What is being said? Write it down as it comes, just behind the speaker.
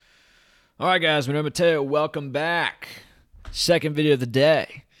All right, guys, my name is Mateo. Welcome back. Second video of the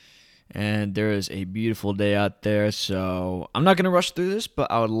day. And there is a beautiful day out there, so I'm not going to rush through this, but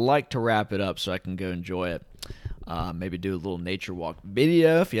I would like to wrap it up so I can go enjoy it. Maybe do a little nature walk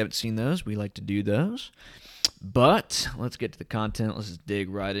video. If you haven't seen those, we like to do those. But let's get to the content. Let's just dig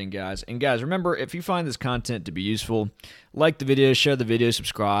right in, guys. And guys, remember, if you find this content to be useful, like the video, share the video,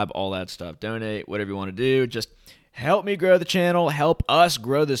 subscribe, all that stuff. Donate, whatever you want to do. Just help me grow the channel. Help us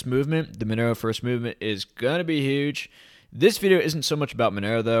grow this movement. The Monero First movement is going to be huge. This video isn't so much about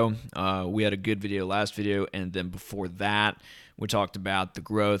Monero, though. We had a good video last video, and then before that, we talked about the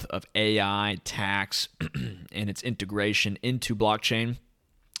growth of AI, tax, and its integration into blockchain,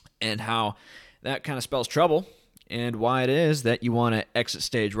 and how that kind of spells trouble, and why it is that you want to exit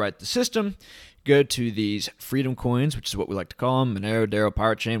stage right the system, go to these freedom coins, which is what we like to call them, Monero, Daro,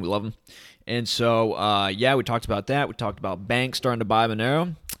 Pirate Chain. We love them. And so, yeah, we talked about that. We talked about banks starting to buy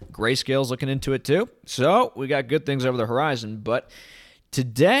Monero. Grayscale's looking into it too. So we got good things over the horizon. But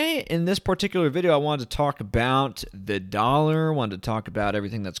today, in this particular video, I wanted to talk about the dollar. I wanted to talk about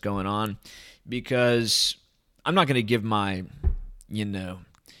everything that's going on, because I'm not going to give my,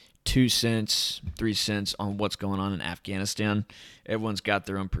 2 cents, 3 cents on what's going on in Afghanistan. Everyone's got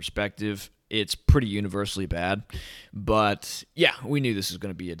their own perspective. It's pretty universally bad. But yeah, we knew this was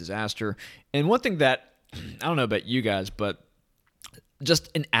going to be a disaster. And one thing that, I don't know about you guys, but just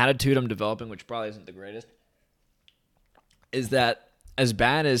an attitude I'm developing, which probably isn't the greatest, is that as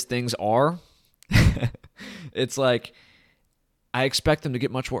bad as things are, it's like I expect them to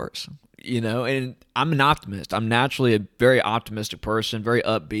get much worse, and I'm an optimist. I'm naturally a very optimistic person, very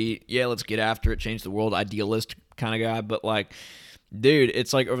upbeat. Yeah, let's get after it, change the world, idealist kind of guy. But like, dude,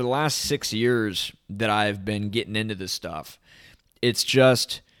 it's like over the last 6 years that I've been getting into this stuff, it's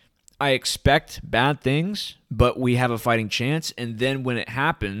just I expect bad things, but we have a fighting chance. And then when it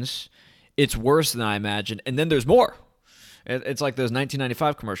happens, it's worse than I imagined. And then there's more. It's like those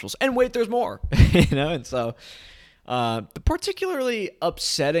 1995 commercials. And wait, there's more. And so the particularly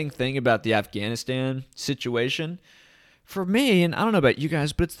upsetting thing about the Afghanistan situation for me, and I don't know about you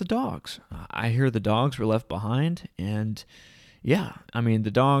guys, but it's the dogs. I hear the dogs were left behind. And yeah, I mean,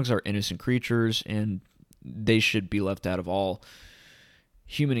 the dogs are innocent creatures, and they should be left out of all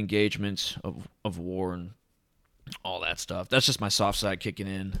human engagements of war and all that stuff. That's just my soft side kicking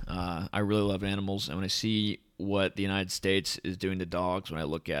in. I really love animals, and when I see what the United States is doing to dogs, when I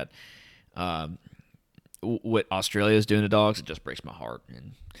look at what Australia is doing to dogs, it just breaks my heart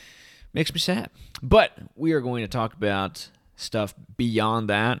and makes me sad. But we are going to talk about stuff beyond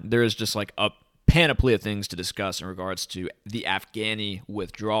that. There is just like a panoply of things to discuss in regards to the Afghani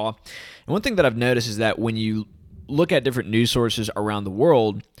withdrawal. And one thing that I've noticed is that when you look at different news sources around the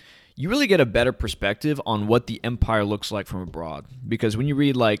world, you really get a better perspective on what the empire looks like from abroad. Because when you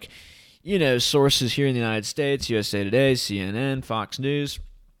read sources here in the United States, USA Today, CNN, Fox News,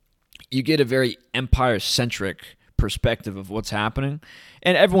 you get a very empire-centric perspective of what's happening.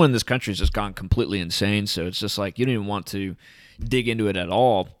 And everyone in this country has just gone completely insane, so it's just like you don't even want to dig into it at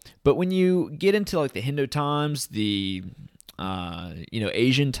all. But when you get into like the Hindu Times, the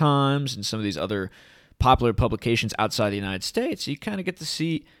Asian Times, and some of these other popular publications outside the United States, you kind of get to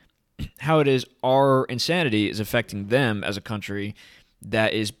see how it is our insanity is affecting them as a country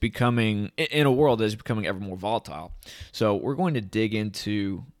that is becoming, in a world that is becoming ever more volatile. So we're going to dig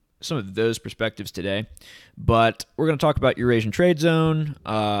into some of those perspectives today, but we're going to talk about Eurasian Trade Zone,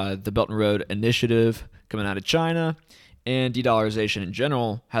 the Belt and Road Initiative coming out of China, and de-dollarization in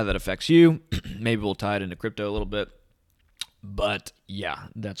general, how that affects you. Maybe we'll tie it into crypto a little bit. But yeah,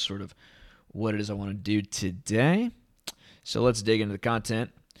 that's sort of what it is I want to do today. So let's dig into the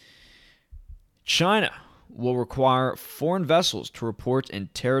content. China will require foreign vessels to report in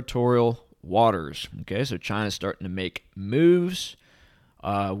territorial waters. Okay, so China's starting to make moves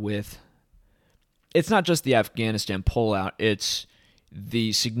with... It's not just the Afghanistan pullout, it's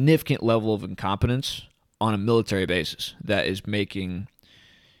the significant level of incompetence on a military basis that is making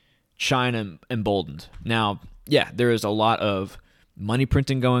China emboldened. Now, yeah, there is a lot of money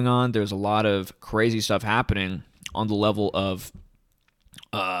printing going on. There's a lot of crazy stuff happening on the level of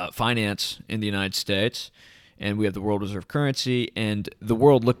finance in the United States. And we have the world reserve currency, and the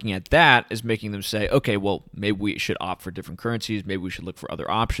world looking at that is making them say, okay, well, maybe we should opt for different currencies. Maybe we should look for other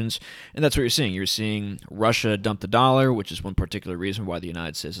options. And that's what you're seeing. You're seeing Russia dump the dollar, which is one particular reason why the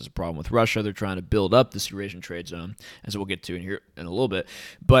United States has a problem with Russia. They're trying to build up this Eurasian trade zone, as we'll get to in here in a little bit.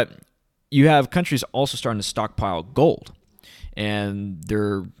 But you have countries also starting to stockpile gold, and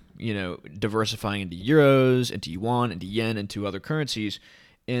they're diversifying into euros, into yuan, into yen, into other currencies.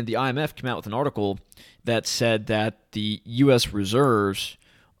 And the IMF came out with an article that said that the U.S. reserves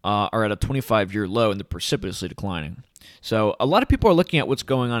are at a 25-year low and they're precipitously declining. So a lot of people are looking at what's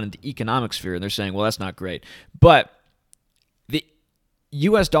going on in the economic sphere and they're saying, well, that's not great. But the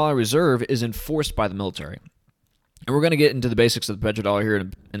U.S. dollar reserve is enforced by the military. And we're going to get into the basics of the petrodollar here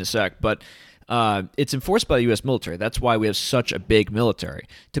in a sec, but it's enforced by the U.S. military. That's why we have such a big military.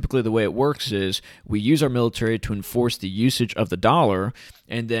 Typically, the way it works is we use our military to enforce the usage of the dollar,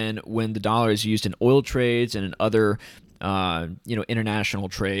 and then when the dollar is used in oil trades and in other international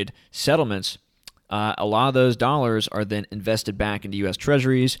trade settlements, a lot of those dollars are then invested back into U.S.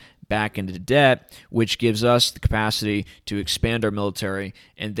 treasuries, back into debt, which gives us the capacity to expand our military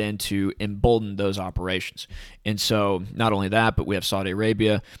and then to embolden those operations. And so not only that, but we have Saudi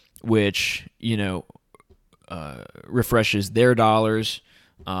Arabia, which, refreshes their dollars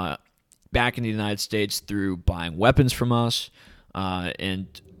back in the United States through buying weapons from us and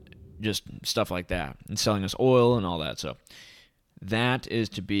just stuff like that, and selling us oil and all that. So that is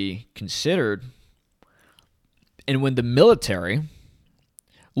to be considered. And when the military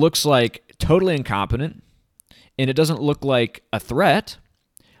looks like totally incompetent and it doesn't look like a threat,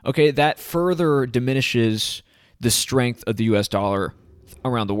 okay, that further diminishes the strength of the U.S. dollar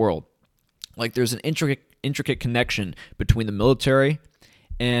around the world. Like there's an intricate connection between the military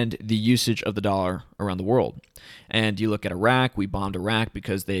and the usage of the dollar around the world. And you look at Iraq, we bombed Iraq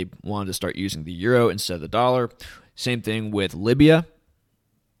because they wanted to start using the euro instead of the dollar. Same thing with Libya.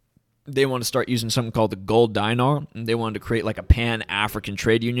 They want to start using something called the gold dinar, and they wanted to create like a pan-African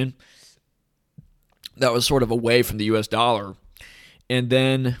trade union that was sort of away from the U.S. dollar. And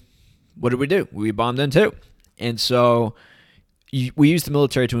then what did we do? We bombed them too. And so we use the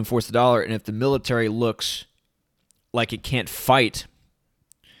military to enforce the dollar, and if the military looks like it can't fight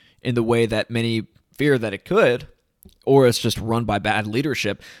in the way that many fear that it could, or it's just run by bad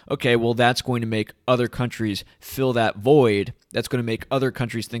leadership, okay, well, that's going to make other countries fill that void. That's going to make other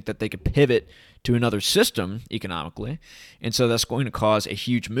countries think that they could pivot to another system economically, and so that's going to cause a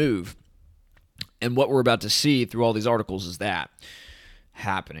huge move. And what we're about to see through all these articles is that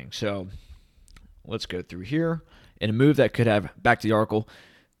happening. So let's go through here. In a move that could have, back to the article,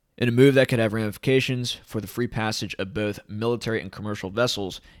 in a move that could have ramifications for the free passage of both military and commercial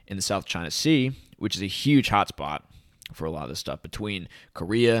vessels in the South China Sea, which is a huge hotspot for a lot of this stuff between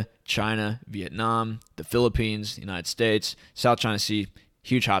Korea, China, Vietnam, the Philippines, the United States, South China Sea,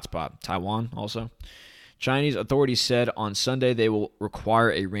 huge hotspot. Taiwan also. Chinese authorities said on Sunday they will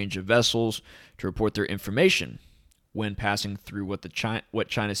require a range of vessels to report their information when passing through what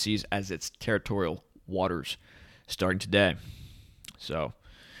China sees as its territorial waters starting today. So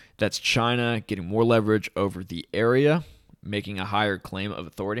that's China getting more leverage over the area, making a higher claim of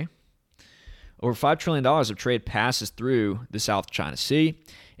authority. Over $5 trillion of trade passes through the South China Sea,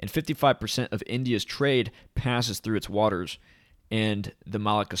 and 55% of India's trade passes through its waters and the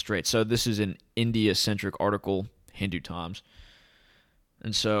Malacca Strait. So this is an India-centric article, Hindu Times.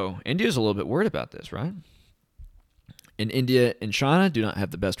 And so India's a little bit worried about this, right? And India and China do not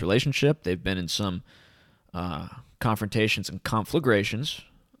have the best relationship. They've been in some confrontations and conflagrations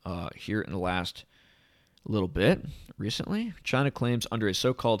here in the last little bit recently. China claims under a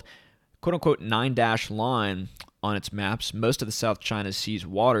so-called quote-unquote 9-dash line on its maps most of the South China Sea's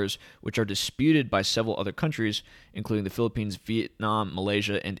waters, which are disputed by several other countries, including the Philippines, Vietnam,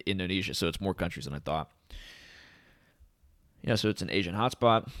 Malaysia, and Indonesia. So it's more countries than I thought. Yeah, so it's an Asian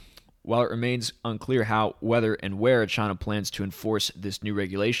hotspot. While it remains unclear how, whether, and where China plans to enforce this new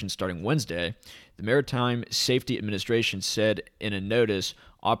regulation starting Wednesday, the Maritime Safety Administration said in a notice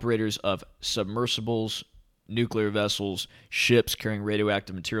operators of submersibles, nuclear vessels, ships carrying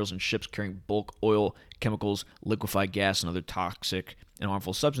radioactive materials, and ships carrying bulk oil, chemicals, liquefied gas, and other toxic and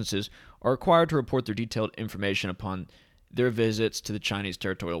harmful substances are required to report their detailed information upon their visits to the Chinese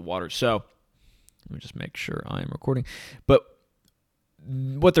territorial waters. So, let me just make sure I am recording. But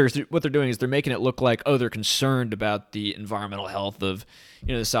what they're doing is they're making it look like, oh, they're concerned about the environmental health of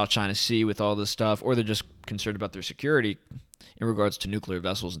the South China Sea with all this stuff, or they're just concerned about their security in regards to nuclear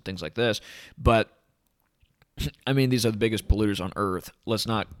vessels and things like this. But I mean, these are the biggest polluters on Earth. Let's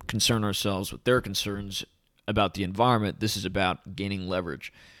not concern ourselves with their concerns about the environment. This is about gaining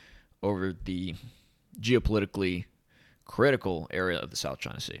leverage over the geopolitically critical area of the South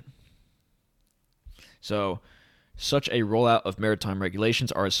China Sea. So, such a rollout of maritime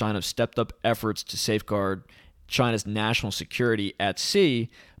regulations are a sign of stepped-up efforts to safeguard China's national security at sea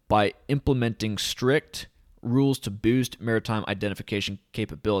by implementing strict rules to boost maritime identification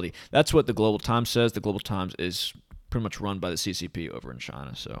capability. That's what the Global Times says. The Global Times is pretty much run by the CCP over in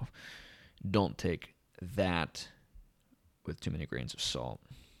China, so don't take that with too many grains of salt.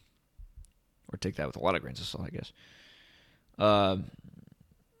 Or take that with a lot of grains of salt, I guess.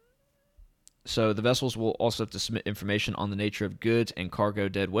 So the vessels will also have to submit information on the nature of goods and cargo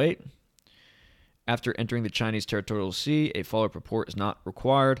deadweight. After entering the Chinese territorial sea, a follow-up report is not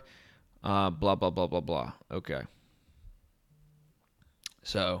required. Blah, blah, blah, blah, blah. Okay.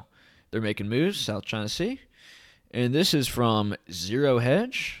 So they're making moves, South China Sea. And this is from Zero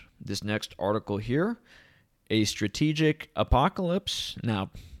Hedge, this next article here. A strategic apocalypse. Now,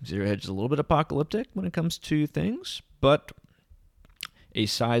 Zero Hedge is a little bit apocalyptic when it comes to things, but a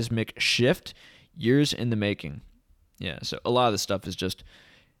seismic shift, years in the making. Yeah, so a lot of this stuff is just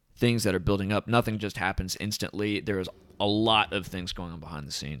things that are building up. Nothing just happens instantly. There is a lot of things going on behind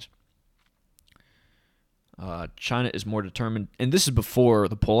the scenes. China is more determined, and this is before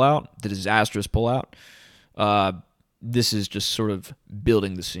the pullout, the disastrous pullout. This is just sort of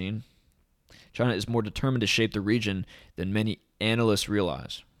building the scene. China is more determined to shape the region than many analysts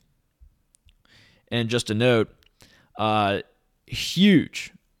realize. And just a note,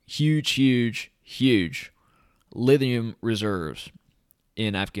 huge lithium reserves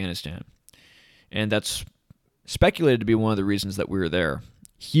in Afghanistan. And that's speculated to be one of the reasons that we were there.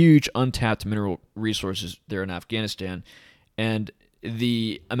 Huge untapped mineral resources there in Afghanistan. And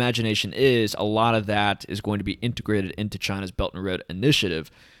the imagination is a lot of that is going to be integrated into China's Belt and Road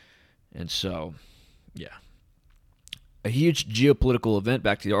Initiative. And so, yeah. A huge geopolitical event,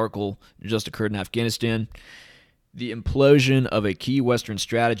 back to the article, just occurred in Afghanistan. The implosion of a key Western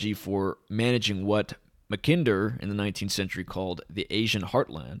strategy for managing what Mackinder in the 19th century called the Asian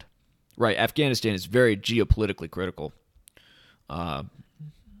heartland. Right, Afghanistan is very geopolitically critical.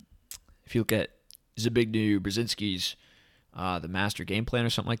 If you look at Zbigniew Brzezinski's The Master Game Plan or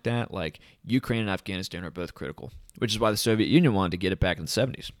something like that, like Ukraine and Afghanistan are both critical, which is why the Soviet Union wanted to get it back in the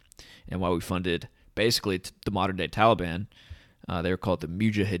 70s and why we funded basically the modern-day Taliban. They were called the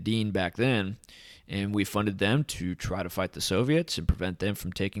Mujahideen back then, and we funded them to try to fight the Soviets and prevent them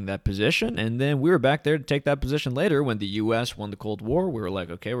from taking that position. And then we were back there to take that position later when the U.S. won the Cold War. We were like,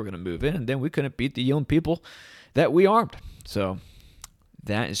 okay, we're going to move in. And then we couldn't beat the own people that we armed. So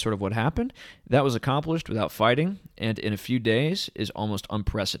that is sort of what happened. That was accomplished without fighting, and in a few days is almost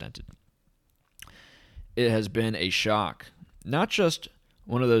unprecedented. It has been a shock. Not just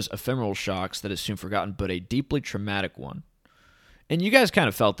one of those ephemeral shocks that is soon forgotten, but a deeply traumatic one. And you guys kind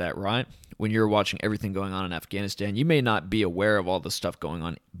of felt that, right? When you're watching everything going on in Afghanistan, you may not be aware of all the stuff going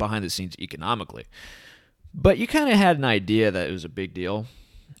on behind the scenes economically, but you kind of had an idea that it was a big deal,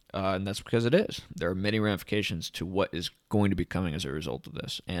 and that's because it is. There are many ramifications to what is going to be coming as a result of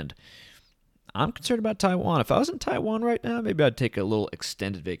this, and I'm concerned about Taiwan. If I was in Taiwan right now, maybe I'd take a little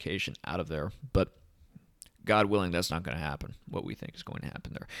extended vacation out of there, but God willing, that's not going to happen, what we think is going to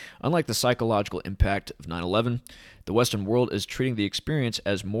happen there. Unlike the psychological impact of 9/11, the Western world is treating the experience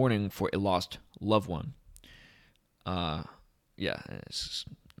as mourning for a lost loved one. Yeah, it's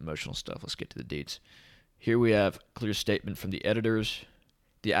emotional stuff. Let's get to the deets. Here we have a clear statement from the editors.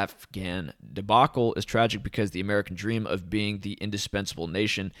 The Afghan debacle is tragic because the American dream of being the indispensable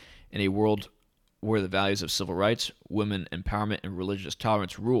nation in a world where the values of civil rights, women empowerment, and religious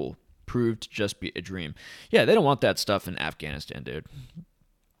tolerance rule proved to just be a dream. Yeah, they don't want that stuff in Afghanistan, dude.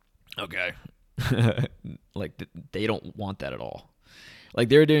 Okay. Like, they don't want that at all. Like,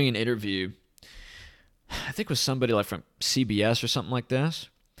 they were doing an interview, I think it was somebody like from CBS or something like this,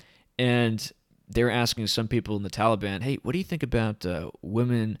 and they were asking some people in the Taliban, hey, what do you think about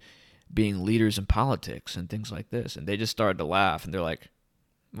women being leaders in politics and things like this? And they just started to laugh, and they're like,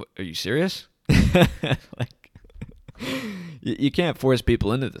 are you serious? Like, you can't force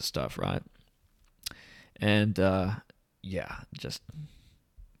people into this stuff, right? And, yeah, just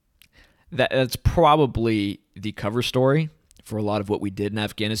that's probably the cover story for a lot of what we did in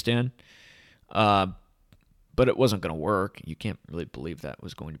Afghanistan. But it wasn't going to work. You can't really believe that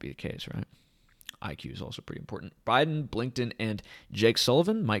was going to be the case, right? IQ is also pretty important. Biden, Blinken, and Jake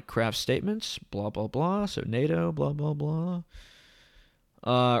Sullivan might craft statements, blah, blah, blah. So NATO, blah, blah, blah.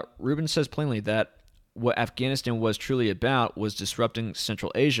 Rubin says plainly that what Afghanistan was truly about was disrupting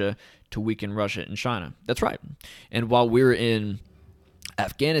Central Asia to weaken Russia and China. That's right. And while we were in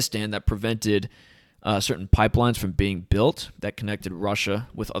Afghanistan, that prevented certain pipelines from being built that connected Russia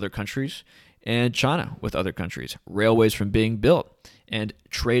with other countries and China with other countries, railways from being built, and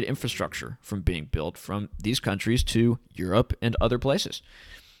trade infrastructure from being built from these countries to Europe and other places.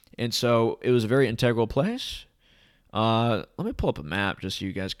 And so it was a very integral place. Let me pull up a map just so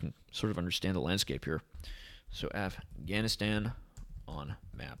you guys can sort of understand the landscape here. So Afghanistan on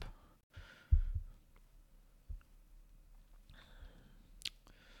map.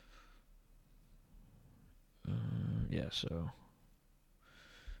 Yeah, so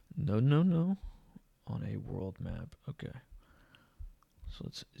no. On a world map. Okay. So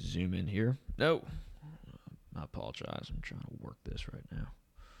let's zoom in here. No, I apologize. I'm trying to work this right now.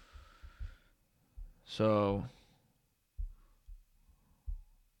 So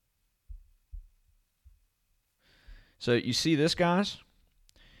you see this, guys?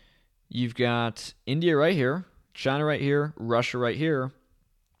 You've got India right here, China right here, Russia right here,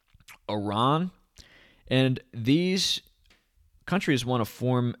 Iran, and these countries want to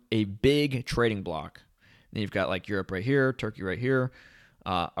form a big trading bloc. Then you've got like Europe right here, Turkey right here,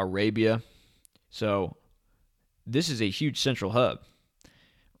 Arabia. So this is a huge central hub,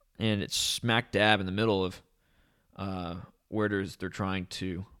 and it's smack dab in the middle of where they're trying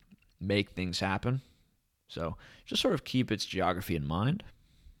to make things happen. So just sort of keep its geography in mind.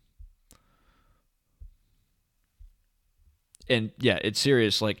 And yeah, it's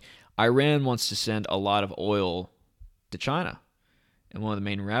serious. Like, Iran wants to send a lot of oil to China. And one of the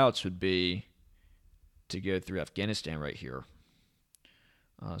main routes would be to go through Afghanistan right here.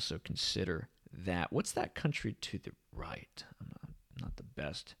 So consider that. What's that country to the right? I'm not the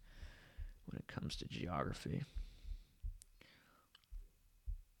best when it comes to geography.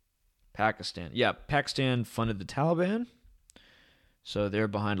 Pakistan. Yeah, Pakistan funded the Taliban. So they're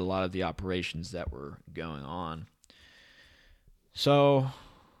behind a lot of the operations that were going on. So,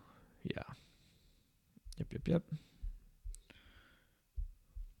 yeah. Yep.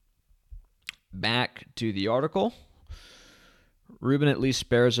 Back to the article. Rubin at least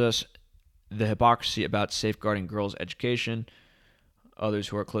spares us the hypocrisy about safeguarding girls' education. Others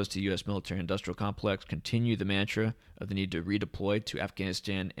who are close to the U.S. military-industrial complex continue the mantra of the need to redeploy to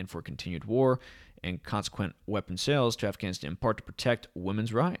Afghanistan and for continued war and consequent weapon sales to Afghanistan in part to protect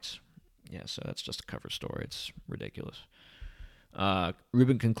women's rights. Yeah, so that's just a cover story. It's ridiculous.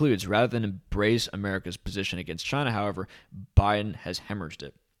 Rubin concludes, rather than embrace America's position against China, however, Biden has hemorrhaged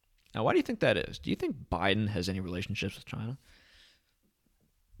it. Now, why do you think that is? Do you think Biden has any relationships with China?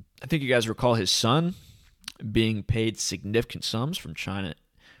 I think you guys recall his son being paid significant sums from China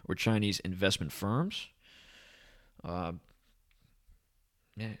or Chinese investment firms. Yeah,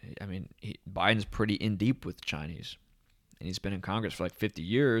 I mean, Biden's pretty in deep with the Chinese. And he's been in Congress for like 50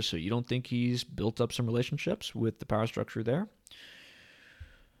 years, so you don't think he's built up some relationships with the power structure there?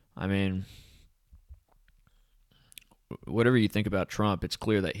 I mean, whatever you think about Trump, it's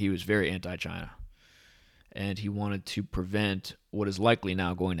clear that he was very anti-China. And he wanted to prevent what is likely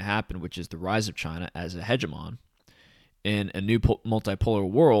now going to happen, which is the rise of China as a hegemon in a new multipolar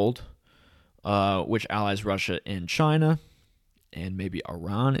world, which allies Russia and China, and maybe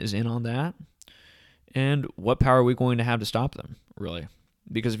Iran is in on that. And what power are we going to have to stop them, really?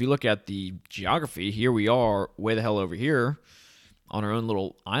 Because if you look at the geography, here we are way the hell over here on our own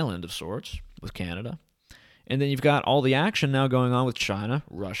little island of sorts with Canada. And then you've got all the action now going on with China,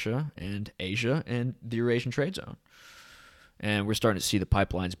 Russia, and Asia, and the Eurasian trade zone. And we're starting to see the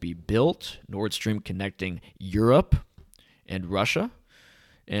pipelines be built, Nord Stream connecting Europe and Russia,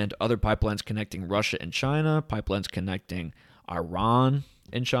 and other pipelines connecting Russia and China, pipelines connecting Iran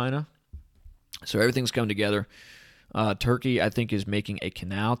and China. So everything's coming together. Turkey, I think, is making a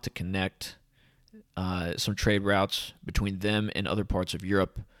canal to connect some trade routes between them and other parts of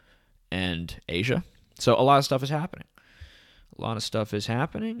Europe and Asia. So a lot of stuff is happening.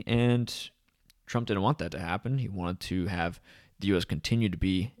 And Trump didn't want that to happen. He wanted to have the U.S. continue to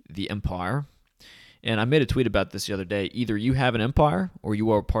be the empire. And I made a tweet about this the other day. Either you have an empire or you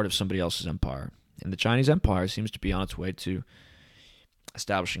are part of somebody else's empire. And the Chinese empire seems to be on its way to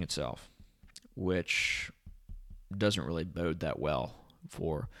establishing itself, which doesn't really bode that well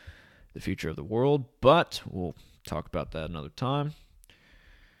for the future of the world. But we'll talk about that another time.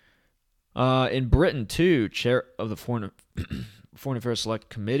 In Britain, too, chair of the Foreign Affairs Select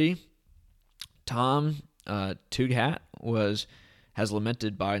Committee, Tom Tughat has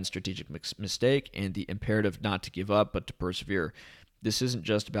lamented Biden's strategic mistake and the imperative not to give up but to persevere. This isn't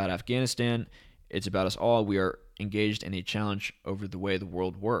just about Afghanistan. It's about us all. We are engaged in a challenge over the way the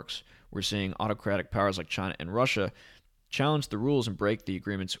world works. We're seeing autocratic powers like China and Russia challenge the rules and break the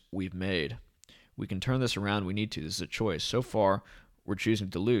agreements we've made. We can turn this around. We need to. This is a choice. So far, we're choosing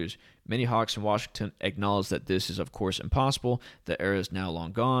to lose. Many hawks in Washington acknowledge that this is, of course, impossible. The era is now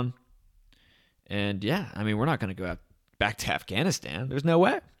long gone. And yeah, I mean, we're not going to go back to Afghanistan. There's no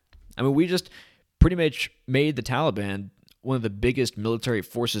way. I mean, we just pretty much made the Taliban one of the biggest military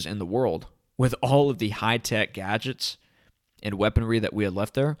forces in the world with all of the high-tech gadgets and weaponry that we had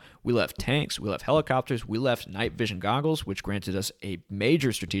left there. We left tanks, we left helicopters, we left night vision goggles, which granted us a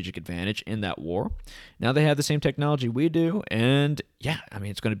major strategic advantage in that war. Now they have the same technology we do, and yeah, I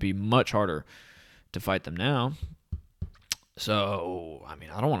mean, it's going to be much harder to fight them now. So, I mean,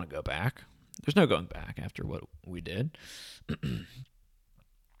 I don't want to go back. There's no going back after what we did.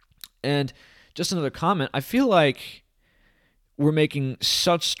 And just another comment, I feel like we're making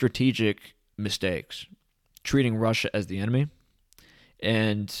such strategic mistakes treating Russia as the enemy.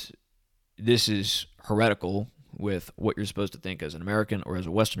 And this is heretical with what you're supposed to think as an American or as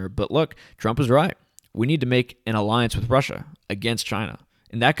a Westerner. But look, Trump was right. We need to make an alliance with Russia against China.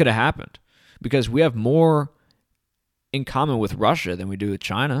 And that could have happened because we have more in common with Russia than we do with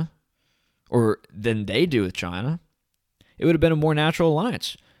China, or than they do with China. It would have been a more natural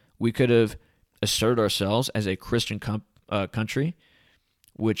alliance. We could have asserted ourselves as a Christian country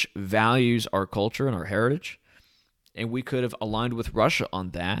which values our culture and our heritage, and we could have aligned with Russia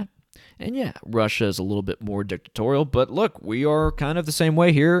on that. And yeah, Russia is a little bit more dictatorial, but look, we are kind of the same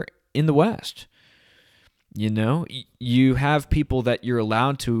way here in the West. You know, you have people that you're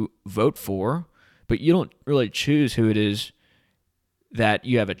allowed to vote for, but you don't really choose who it is that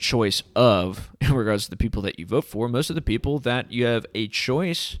you have a choice of in regards to the people that you vote for. Most of the people that you have a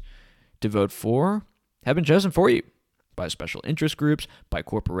choice to vote for have been chosen for you by special interest groups, by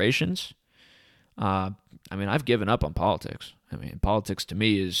corporations. I've given up on politics. Politics to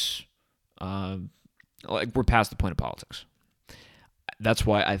me is like we're past the point of politics. That's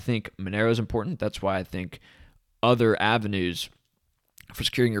why I think Monero is important. That's why I think other avenues for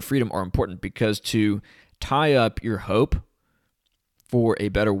securing your freedom are important, because to tie up your hope for a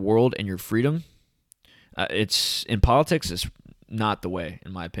better world and your freedom, it's in politics is not the way,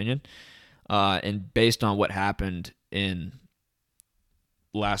 in my opinion. And based on what happened in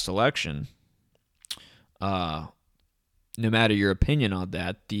last election, no matter your opinion on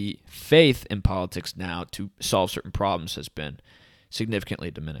that, the faith in politics now to solve certain problems has been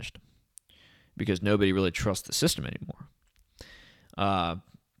significantly diminished because nobody really trusts the system anymore.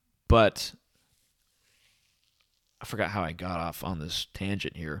 But I forgot how I got off on this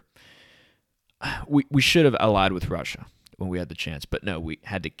tangent here. We should have allied with Russia when we had the chance, but no, we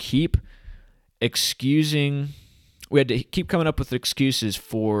had to keep coming up with excuses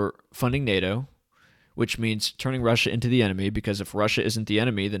for funding NATO, which means turning Russia into the enemy, because if Russia isn't the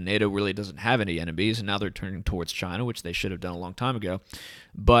enemy, then NATO really doesn't have any enemies, and now they're turning towards China, which they should have done a long time ago.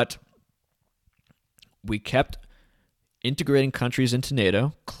 But we kept integrating countries into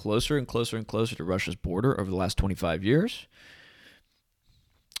NATO closer and closer and closer to Russia's border over the last 25 years.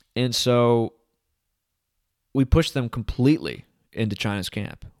 And so we pushed them completely into China's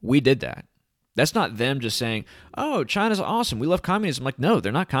camp. We did that. That's not them just saying, oh, China's awesome, we love communism. Like, no,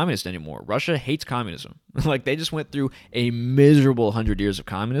 they're not communist anymore. Russia hates communism. Like, they just went through a miserable 100 years of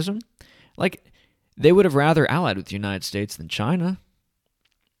communism. Like, they would have rather allied with the United States than China.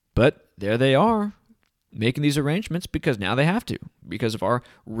 But there they are, making these arrangements because now they have to, because of our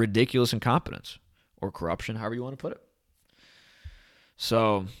ridiculous incompetence or corruption, however you want to put it.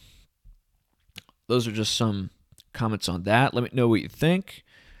 So those are just some comments on that. Let me know what you think.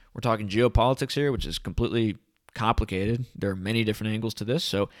 We're talking geopolitics here, which is completely complicated. There are many different angles to this,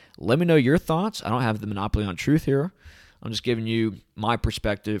 so let me know your thoughts. I don't have the monopoly on truth here. I'm just giving you my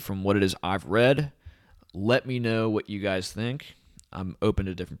perspective from what it is I've read. Let me know what you guys think. I'm open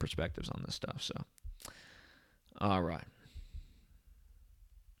to different perspectives on this stuff. So, all right.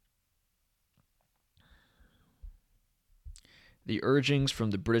 The urgings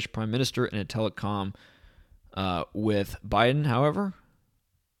from the British Prime Minister in a telecom with Biden, however,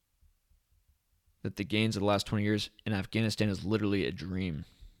 that the gains of the last 20 years in Afghanistan is literally a dream.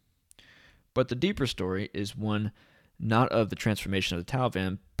 But the deeper story is one not of the transformation of the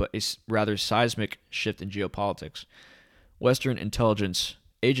Taliban, but a rather seismic shift in geopolitics. Western intelligence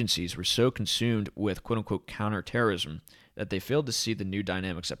agencies were so consumed with quote-unquote counterterrorism that they failed to see the new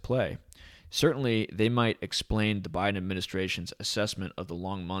dynamics at play. Certainly, they might explain the Biden administration's assessment of the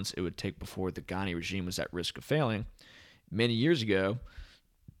long months it would take before the Ghani regime was at risk of failing. Many years ago,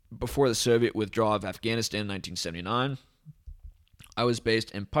 before the Soviet withdrawal of Afghanistan in 1979, I was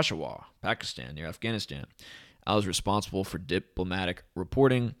based in Peshawar, Pakistan, near Afghanistan. I was responsible for diplomatic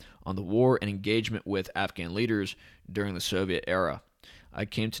reporting on the war and engagement with Afghan leaders during the Soviet era. I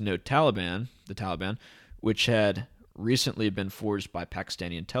came to know the Taliban, which had recently been forged by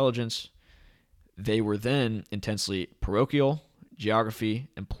Pakistani intelligence. They were then intensely parochial, geography,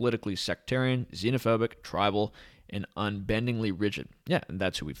 and politically sectarian, xenophobic, tribal, and unbendingly rigid. Yeah, and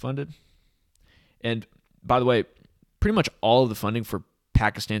that's who we funded. And by the way, pretty much all of the funding for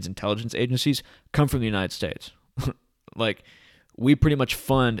Pakistan's intelligence agencies come from the United States. Like, we pretty much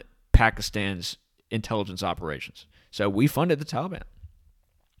fund Pakistan's intelligence operations. So we funded the Taliban.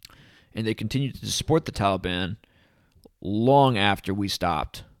 And they continued to support the Taliban long after we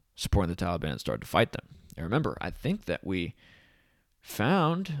stopped supporting the Taliban and started to fight them. And remember, I think that we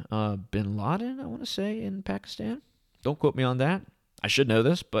found bin Laden, I want to say, in Pakistan. Don't quote me on that. I should know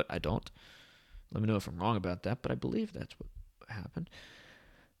this, but I don't. Let me know if I'm wrong about that, but I believe that's what happened.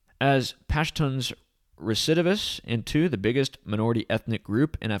 As Pashtuns recidivists into the biggest minority ethnic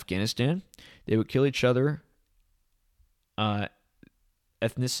group in Afghanistan, they would kill each other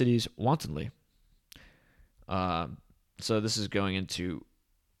ethnicities wantonly. So this is going into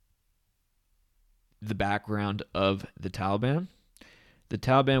the background of the Taliban. The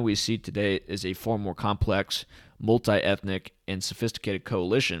Taliban we see today is a far more complex, multi-ethnic, and sophisticated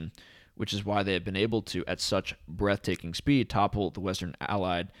coalition, which is why they have been able to, at such breathtaking speed, topple the Western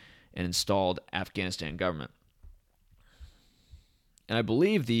allied and installed Afghanistan government. And I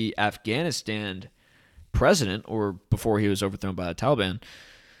believe the Afghanistan president, or before he was overthrown by the Taliban,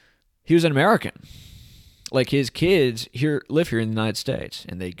 he was an American. Like, his kids live here in the United States,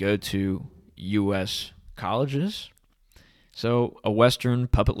 and they go to U.S. colleges. So a Western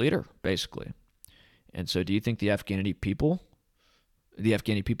puppet leader, basically. And so do you think the Afghani people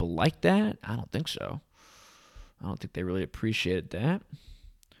like that? I don't think so. I don't think they really appreciated that,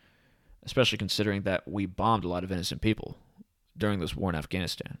 especially considering that we bombed a lot of innocent people during this war in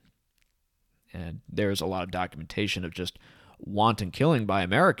Afghanistan. And there's a lot of documentation of just wanton killing by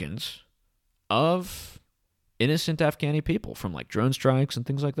Americans of innocent Afghani people from like drone strikes and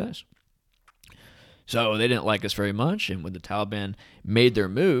things like this. So they didn't like us very much, and when the Taliban made their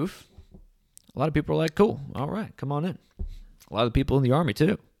move, a lot of people were like, cool, all right, come on in. A lot of the people in the army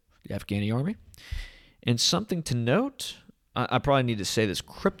too, the Afghani army. And something to note, I probably need to say this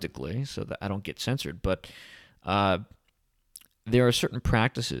cryptically so that I don't get censored, but there are certain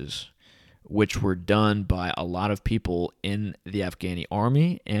practices which were done by a lot of people in the Afghani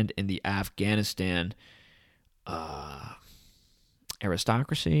army and in the Afghanistan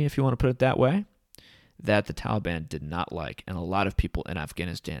aristocracy, if you want to put it that way, that the Taliban did not like, and a lot of people in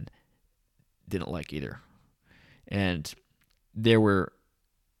Afghanistan didn't like either. And it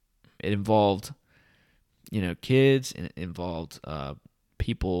involved, kids, and it involved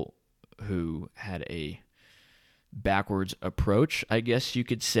people who had a backwards approach, I guess you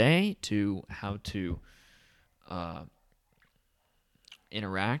could say, to how to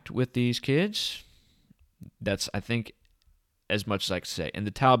interact with these kids. That's, I think, as much as I can say. And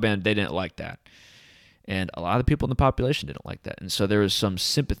the Taliban, they didn't like that. And a lot of the people in the population didn't like that. And so there was some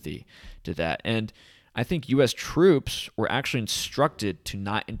sympathy to that. And I think U.S. troops were actually instructed to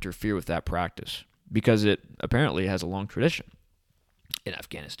not interfere with that practice because it apparently has a long tradition in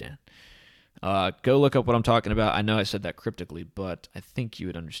Afghanistan. Go look up what I'm talking about. I know I said that cryptically, but I think you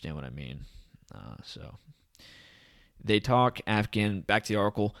would understand what I mean. So they talk Afghan, back to the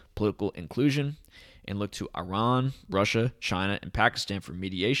article, political inclusion, and look to Iran, Russia, China, and Pakistan for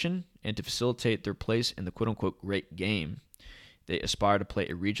mediation and to facilitate their place in the quote-unquote great game. They aspire to play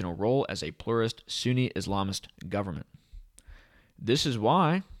a regional role as a pluralist Sunni Islamist government. This is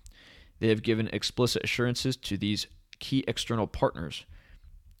why they have given explicit assurances to these key external partners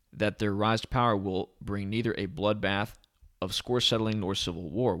that their rise to power will bring neither a bloodbath of score settling nor civil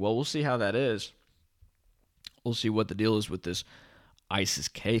war. Well, we'll see how that is. We'll see what the deal is with this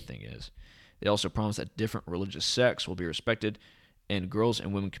ISIS-K thing is. They also promise that different religious sects will be respected and girls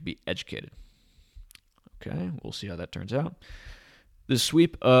and women can be educated. Okay, we'll see how that turns out. The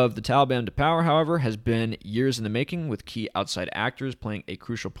sweep of the Taliban to power, however, has been years in the making, with key outside actors playing a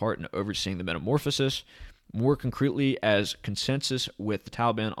crucial part in overseeing the metamorphosis. More concretely, as consensus with the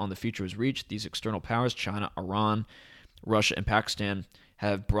Taliban on the future is reached, these external powers, China, Iran, Russia, and Pakistan,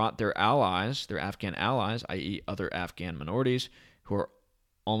 have brought their allies, their Afghan allies, i.e. other Afghan minorities, who are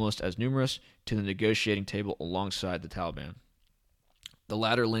almost as numerous, to the negotiating table alongside the Taliban. The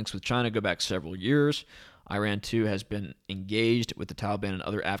latter links with China go back several years. Iran, too, has been engaged with the Taliban and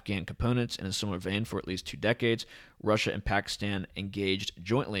other Afghan components in a similar vein for at least 2 decades. Russia and Pakistan engaged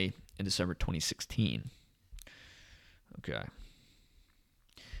jointly in December 2016. Okay.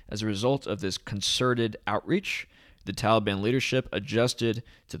 As a result of this concerted outreach, the Taliban leadership adjusted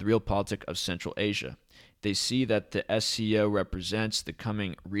to the realpolitik of Central Asia. They see that the SCO represents the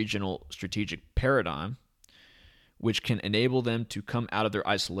coming regional strategic paradigm, which can enable them to come out of their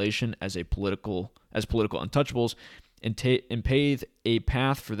isolation as political untouchables and pave a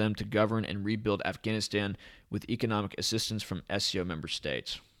path for them to govern and rebuild Afghanistan with economic assistance from SCO member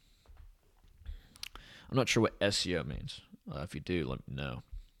states. I'm not sure what SCO means. If you do, let me know.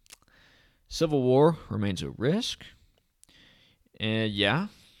 Civil war remains a risk. And yeah,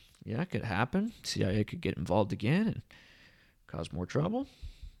 it could happen. CIA could get involved again and cause more trouble.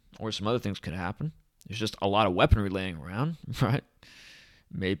 Or some other things could happen. There's just a lot of weaponry laying around, right?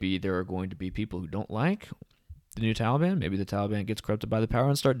 Maybe there are going to be people who don't like the new Taliban. Maybe the Taliban gets corrupted by the power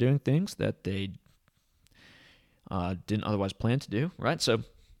and start doing things that they didn't otherwise plan to do, right? So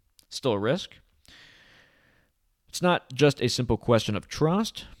still a risk. It's not just a simple question of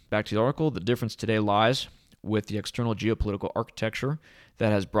trust. Back to the article, the difference today lies with the external geopolitical architecture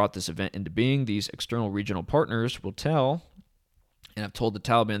that has brought this event into being. These external regional partners will tell and have told the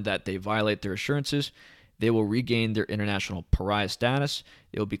Taliban that they violate their assurances, they will regain their international pariah status.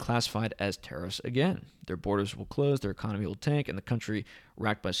 They will be classified as terrorists again. Their borders will close, their economy will tank, and the country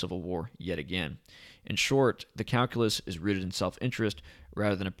racked by civil war yet again. In short, the calculus is rooted in self-interest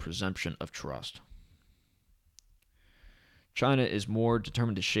rather than a presumption of trust. China is more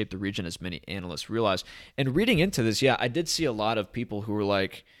determined to shape the region, as many analysts realize. And reading into this, I did see a lot of people who were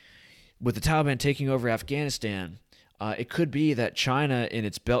like, with the Taliban taking over Afghanistan, it could be that China in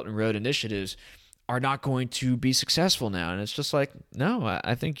its Belt and Road initiatives are not going to be successful now. And it's just like, no,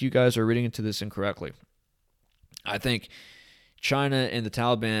 I think you guys are reading into this incorrectly. I think China and the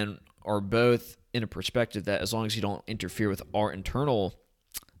Taliban are both in a perspective that as long as you don't interfere with our internal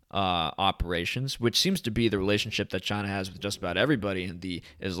operations, which seems to be the relationship that China has with just about everybody in the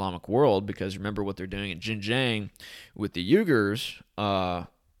Islamic world, because remember what they're doing in Xinjiang with the Uyghurs,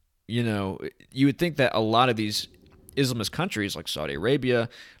 you would think that a lot of these Islamist countries like Saudi Arabia,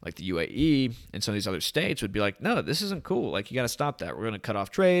 like the UAE, and some of these other states would be like, no, this isn't cool. Like, you got to stop that. We're going to cut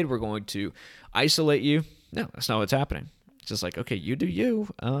off trade. We're going to isolate you. No, that's not what's happening. It's just like, okay, you do you,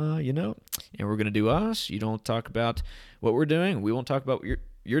 and we're going to do us. You don't talk about what we're doing. We won't talk about what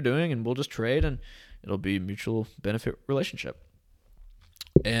you're doing, and we'll just trade, and it'll be a mutual benefit relationship.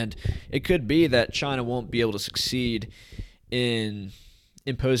 And it could be that China won't be able to succeed in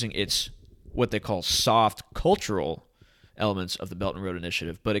imposing its what they call soft cultural elements of the Belt and Road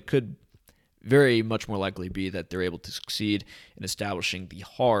Initiative, but it could very much more likely be that they're able to succeed in establishing the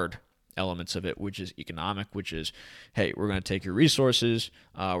hard elements of it, which is economic, which is, hey, we're going to take your resources,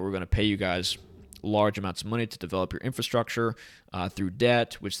 we're going to pay you guys large amounts of money to develop your infrastructure through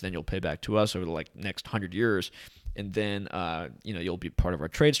debt, which then you'll pay back to us over the next 100 years. And then, you'll be part of our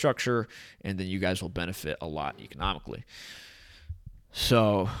trade structure, and then you guys will benefit a lot economically.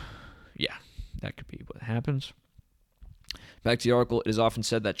 So, yeah, that could be what happens. Back to the article, it is often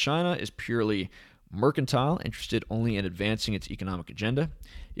said that China is purely mercantile, interested only in advancing its economic agenda.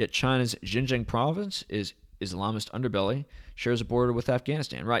 Yet China's Xinjiang province is Islamist underbelly, shares a border with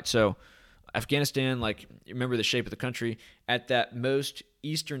Afghanistan. Right, so Afghanistan, remember the shape of the country, at that most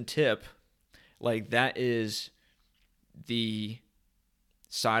eastern tip, that is the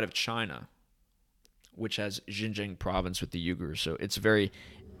side of China, which has Xinjiang province with the Uyghurs. So it's a very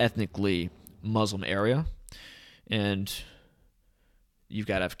ethnically Muslim area. And you've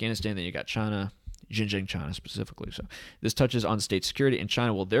got Afghanistan, then you've got China, Xinjiang, China specifically. So this touches on state security, and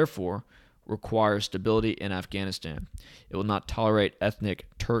China will therefore require stability in Afghanistan. It will not tolerate ethnic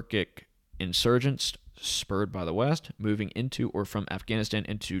Turkic insurgents spurred by the West moving into or from Afghanistan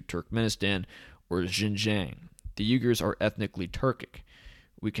into Turkmenistan or Xinjiang. The Uyghurs are ethnically Turkic.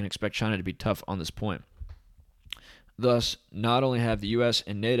 We can expect China to be tough on this point. Thus, not only have the U.S.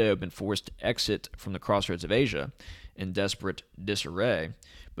 and NATO been forced to exit from the crossroads of Asia in desperate disarray,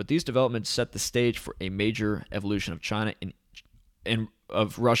 but these developments set the stage for a major evolution of China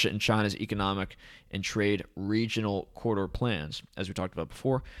of Russia and China's economic and trade regional corridor plans. As we talked about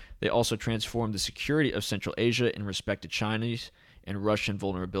before, they also transformed the security of Central Asia in respect to Chinese and Russian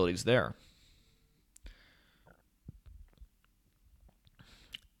vulnerabilities there.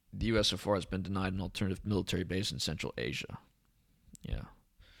 The U.S. so far has been denied an alternative military base in Central Asia. Yeah.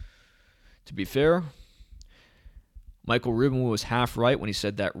 To be fair, Michael Rubin was half right when he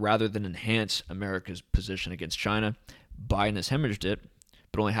said that rather than enhance America's position against China, Biden has hemorrhaged it,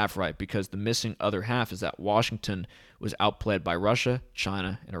 but only half right, because the missing other half is that Washington was outplayed by Russia,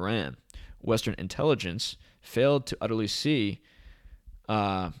 China, and Iran. Western intelligence failed to utterly see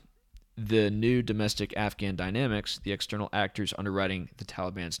the new domestic Afghan dynamics, the external actors underwriting the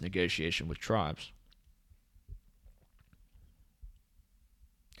Taliban's negotiation with tribes.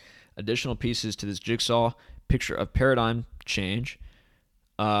 Additional pieces to this jigsaw picture of paradigm change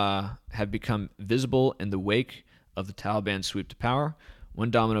have become visible in the wake of the Taliban sweep to power.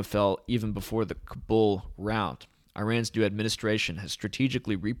 One domino fell even before the Kabul rout. Iran's new administration has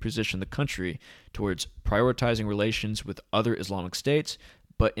strategically repositioned the country towards prioritizing relations with other Islamic states,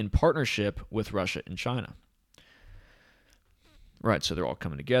 but in partnership with Russia and China. Right, so they're all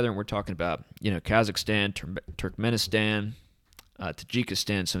coming together, and we're talking about, Kazakhstan, Turkmenistan,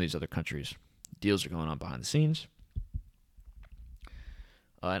 Tajikistan, some of these other countries. Deals are going on behind the scenes.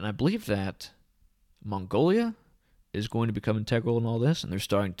 And I believe that Mongolia is going to become integral in all this, and they're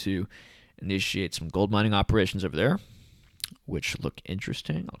starting to initiate some gold mining operations over there, which look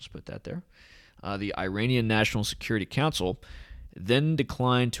interesting. I'll just put that there. The Iranian National Security Council then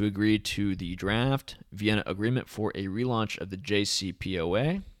declined to agree to the draft Vienna Agreement for a relaunch of the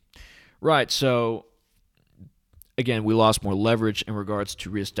JCPOA. Right, so again, we lost more leverage in regards to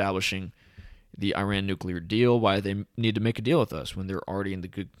reestablishing the Iran nuclear deal. Why they need to make a deal with us when they're already in the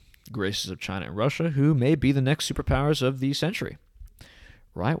good graces of China and Russia, who may be the next superpowers of the century.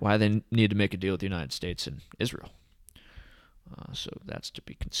 Right? Why they need to make a deal with the United States and Israel. So that's to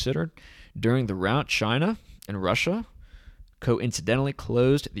be considered. During the rout, China and Russia coincidentally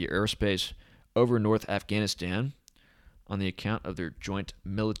closed the airspace over North Afghanistan on the account of their joint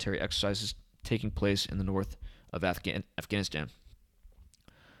military exercises taking place in the north of Afghanistan.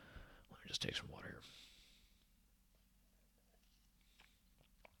 Let me just take some water here.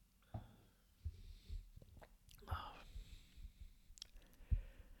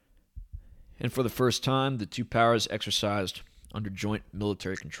 And for the first time, the two powers exercised under joint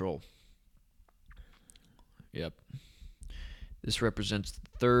military control. Yep. This represents the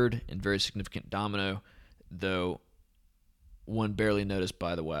third and very significant domino, though one barely noticed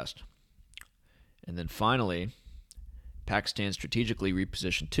by the West. And then finally, Pakistan strategically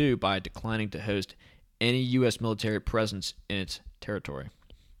repositioned too by declining to host any U.S. military presence in its territory.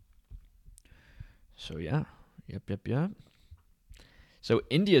 So yeah, yep. So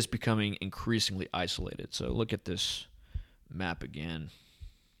India is becoming increasingly isolated. So look at this map again.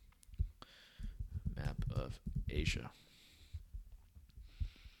 Map of Asia.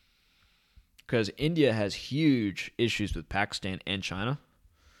 Because India has huge issues with Pakistan and China.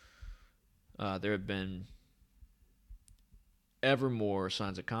 There have been ever more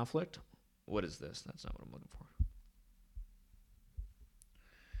signs of conflict. What is this? That's not what I'm looking for.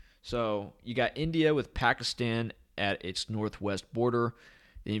 So you got India with Pakistan at its northwest border.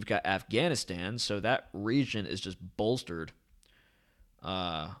 Then you've got Afghanistan. So that region is just bolstered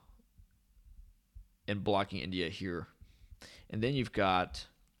and blocking India here. And then you've got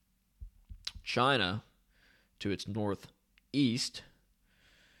China to its northeast.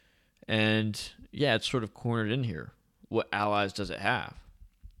 And yeah, it's sort of cornered in here. What allies does it have?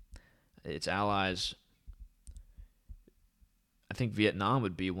 Its allies, I think Vietnam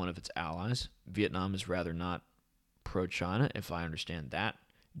would be one of its allies. Vietnam is rather not pro-China, if I understand that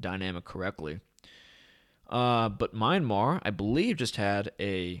dynamic correctly. But Myanmar, I believe, just had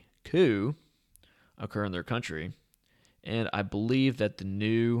a coup occur in their country. And I believe that the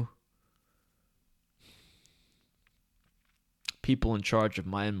new people in charge of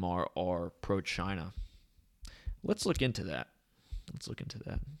Myanmar are pro-China. Let's look into that.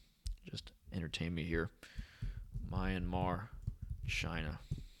 Just entertain me here. Myanmar, China.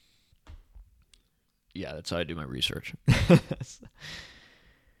 Yeah, that's how I do my research.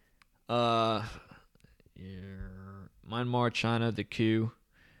 Myanmar, China, the coup,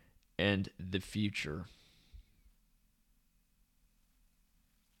 and the future.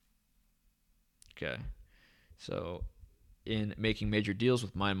 Okay. So, in making major deals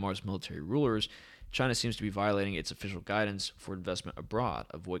with Myanmar's military rulers, China seems to be violating its official guidance for investment abroad.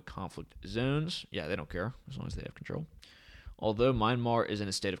 Avoid conflict zones. Yeah, they don't care as long as they have control. Although Myanmar is in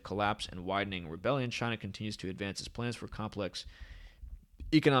a state of collapse and widening rebellion, China continues to advance its plans for a complex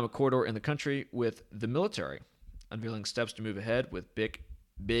economic corridor in the country with the military, unveiling steps to move ahead with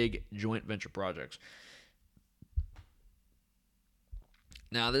big joint venture projects.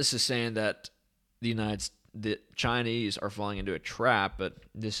 Now, this is saying that the Chinese are falling into a trap, but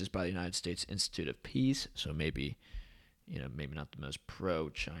this is by the United States Institute of Peace, so maybe not the most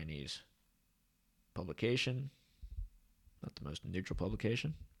pro-Chinese publication, not the most neutral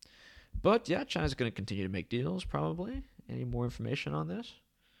publication. But yeah, China's going to continue to make deals, probably. Any more information on this?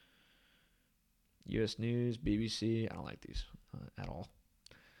 U.S. News, BBC, I don't like these at all.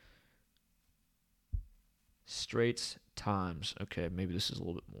 Straits Times. Okay, maybe this is a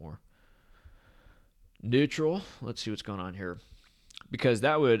little bit more neutral. Let's see what's going on here. Because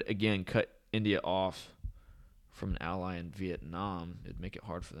that would, again, cut India off from an ally in Vietnam. It'd make it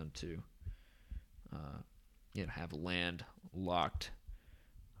hard for them to have land-locked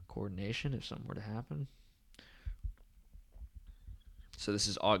coordination if something were to happen. So this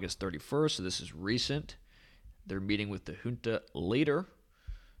is August 31st, so this is recent. They're meeting with the junta leader.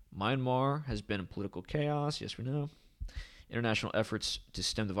 Myanmar has been in political chaos, yes we know. International efforts to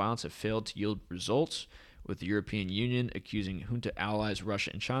stem the violence have failed to yield results, with the European Union accusing junta allies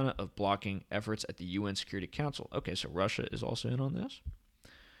Russia and China of blocking efforts at the UN Security Council. Okay, so Russia is also in on this.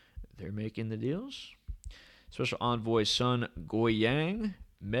 They're making the deals. Special Envoy Sun Goyang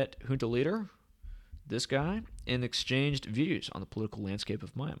met junta leader, this guy, and exchanged views on the political landscape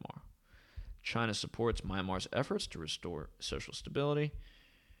of Myanmar. China supports Myanmar's efforts to restore social stability.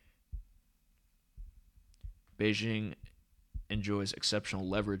 Beijing enjoys exceptional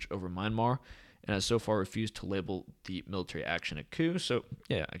leverage over Myanmar and has so far refused to label the military action a coup. So,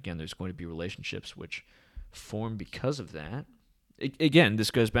 yeah, again, there's going to be relationships which form because of that. Again,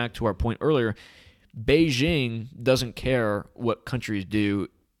 this goes back to our point earlier. Beijing doesn't care what countries do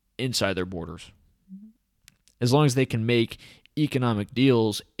inside their borders. As long as they can make economic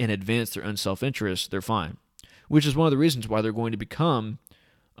deals and advance their own self-interest, they're fine. Which is one of the reasons why they're going to become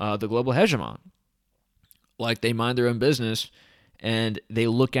the global hegemon. Like, they mind their own business and they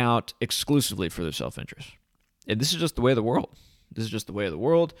look out exclusively for their self-interest. And this is just the way of the world. This is just the way of the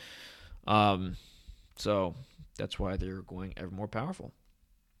world. So that's why they're going ever more powerful.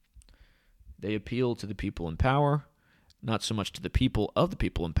 They appeal to the people in power, not so much to the people of the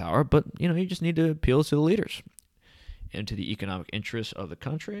people in power, but, you just need to appeal to the leaders and to the economic interests of the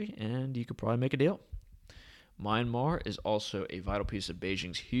country, and you could probably make a deal. Myanmar is also a vital piece of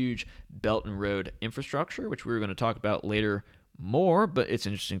Beijing's huge Belt and Road infrastructure, which we were going to talk about later more, but it's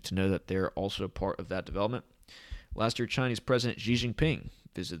interesting to know that they're also part of that development. Last year, Chinese President Xi Jinping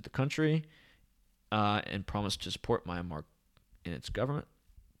visited the country and promised to support Myanmar in its government.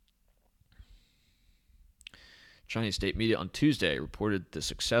 Chinese state media on Tuesday reported the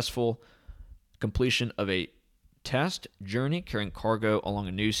successful completion of a test journey carrying cargo along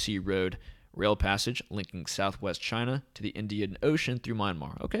a new sea road rail passage linking southwest China to the Indian Ocean through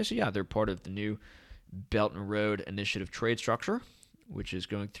Myanmar. Okay, so yeah, they're part of the new Belt and Road Initiative trade structure, which is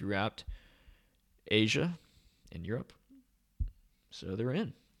going throughout Asia and Europe. So they're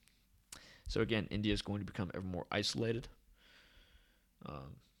in. So again, India is going to become ever more isolated.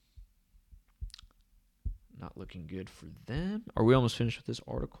 Not looking good for them. Are we almost finished with this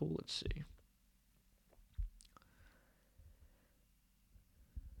article? Let's see.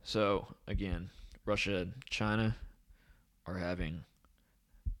 So, again, Russia and China are having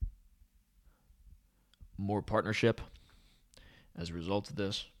more partnership as a result of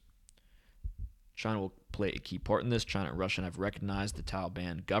this. China will play a key part in this. China and Russia have recognized the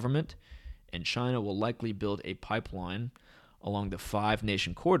Taliban government, and China will likely build a pipeline along the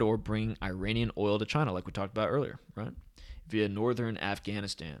five-nation corridor, bringing Iranian oil to China, like we talked about earlier, right? Via northern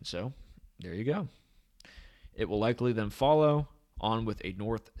Afghanistan. So, there you go. It will likely then follow on with a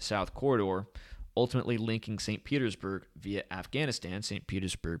north-south corridor, ultimately linking St. Petersburg via Afghanistan, St.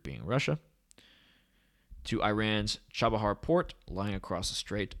 Petersburg being Russia, to Iran's Chabahar port, lying across the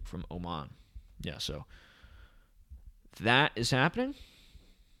strait from Oman. Yeah, so that is happening.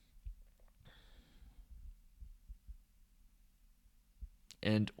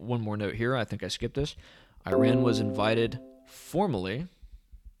 And one more note here, I think I skipped this. Iran was invited formally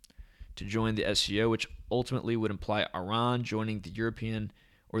to join the SCO, which ultimately would imply Iran joining the European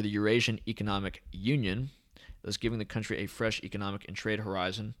or the Eurasian Economic Union, thus giving the country a fresh economic and trade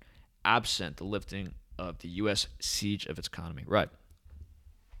horizon, absent the lifting of the U.S. siege of its economy. Right.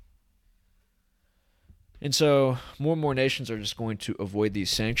 And so more and more nations are just going to avoid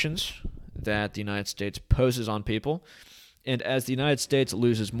these sanctions that the United States poses on people. And as the United States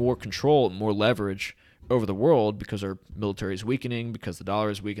loses more control, more leverage over the world because our military is weakening, because the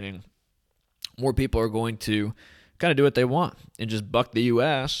dollar is weakening, more people are going to kind of do what they want and just buck the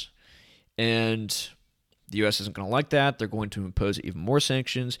U.S. And the U.S. isn't going to like that. They're going to impose even more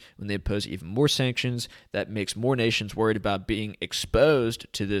sanctions. When they impose even more sanctions, that makes more nations worried about being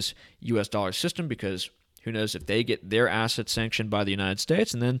exposed to this U.S. dollar system, because who knows if they get their assets sanctioned by the United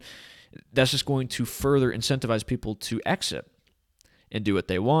States, and then that's just going to further incentivize people to exit and do what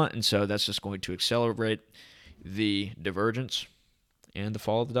they want. And so that's just going to accelerate the divergence and the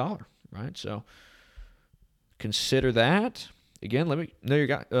fall of the dollar, right? So consider that. Again, let me know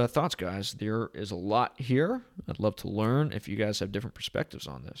your thoughts, guys. There is a lot here. I'd love to learn if you guys have different perspectives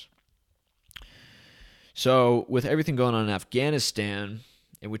on this. So with everything going on in Afghanistan,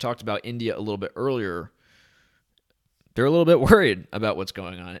 and we talked about India a little bit earlier, they're a little bit worried about what's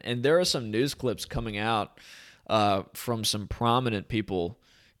going on. And there are some news clips coming out from some prominent people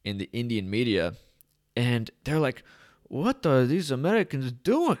in the Indian media, and they're like, what are these Americans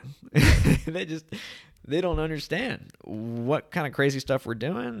doing? They don't understand what kind of crazy stuff we're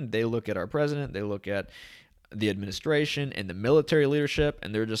doing. They look at our president, they look at the administration and the military leadership,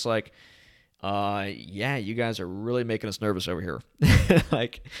 and they're just like, yeah, you guys are really making us nervous over here.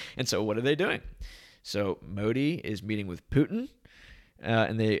 And so what are they doing? So Modi is meeting with Putin,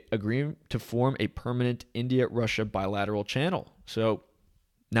 and they agree to form a permanent India-Russia bilateral channel. So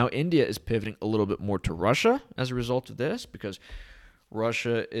now India is pivoting a little bit more to Russia as a result of this, because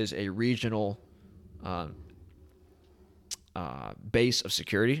Russia is a regional base of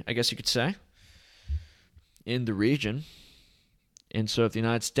security, I guess you could say, in the region. And so if the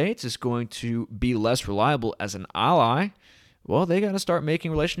United States is going to be less reliable as an ally, well, they got to start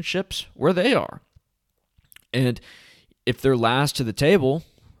making relationships where they are. And if they're last to the table,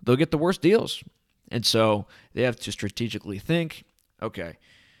 they'll get the worst deals. And so they have to strategically think, okay,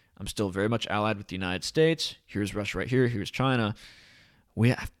 I'm still very much allied with the United States. Here's Russia right here. Here's China. We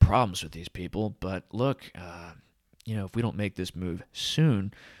have problems with these people, but look, if we don't make this move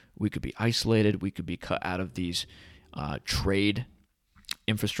soon, we could be isolated. We could be cut out of these trade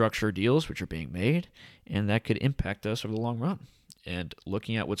infrastructure deals which are being made, and that could impact us over the long run. And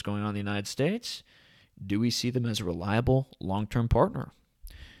looking at what's going on in the United States, do we see them as a reliable long-term partner?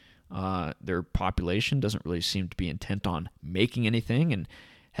 Their population doesn't really seem to be intent on making anything and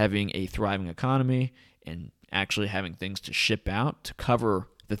having a thriving economy and actually having things to ship out to cover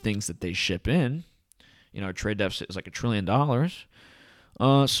the things that they ship in. Our trade deficit is like $1 trillion.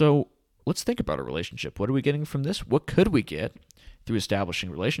 So let's think about a relationship. What are we getting from this? What could we get through establishing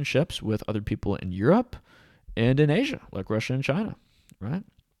relationships with other people in Europe and in Asia, like Russia and China, right?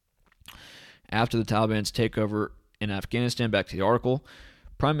 After the Taliban's takeover in Afghanistan, back to the article,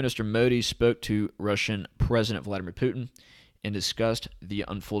 Prime Minister Modi spoke to Russian President Vladimir Putin and discussed the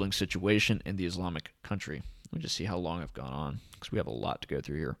unfolding situation in the Islamic country. Let me just see how long I've gone on, because we have a lot to go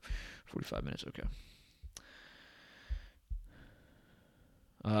through here. 45 minutes, okay.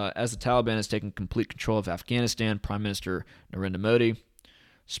 As the Taliban has taken complete control of Afghanistan, Prime Minister Narendra Modi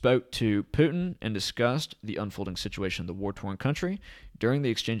spoke to Putin and discussed the unfolding situation in the war-torn country. During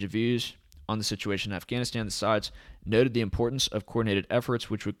the exchange of views on the situation in Afghanistan, the sides noted the importance of coordinated efforts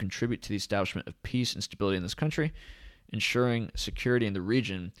which would contribute to the establishment of peace and stability in this country, ensuring security in the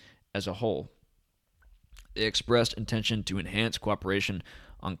region as a whole. They expressed intention to enhance cooperation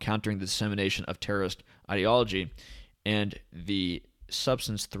on countering the dissemination of terrorist ideology and the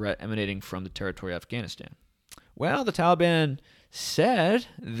substance threat emanating from the territory of Afghanistan. Well, the Taliban said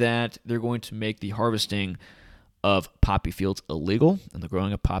that they're going to make the harvesting of poppy fields illegal and the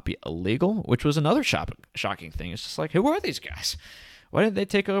growing of poppy illegal, which was another shocking thing. It's just like, who are these guys? Why didn't they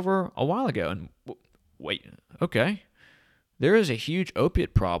take over a while ago? And wait, okay, there is a huge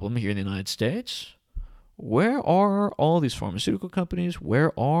opiate problem here in the United States. Where are all these pharmaceutical companies?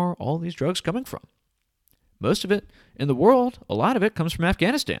 Where are all these drugs coming from? Most of it in the world, a lot of it comes from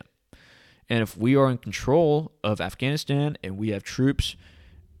Afghanistan. And if we are in control of Afghanistan and we have troops,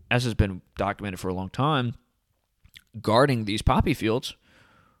 as has been documented for a long time, guarding these poppy fields,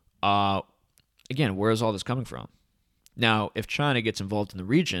 again, where is all this coming from? Now, if China gets involved in the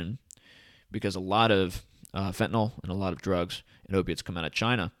region, because a lot of fentanyl and a lot of drugs and opiates come out of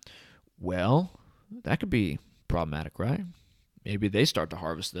China, well, that could be problematic, right? Maybe they start to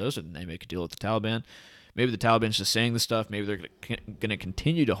harvest those and they make a deal with the Taliban. Maybe the Taliban's just saying this stuff. Maybe they're going to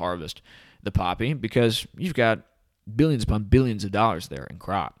continue to harvest the poppy because you've got billions upon billions of dollars there in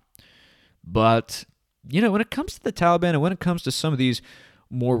crop. But, when it comes to the Taliban and when it comes to some of these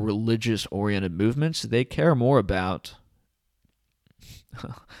more religious-oriented movements, they care more about,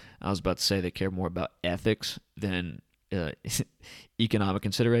 I was about to say they care more about ethics than economic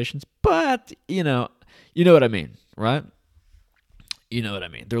considerations. But, you know what I mean, right? You know what I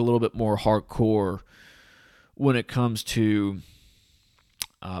mean. They're a little bit more hardcore when it comes to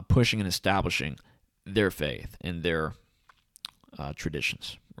pushing and establishing their faith and their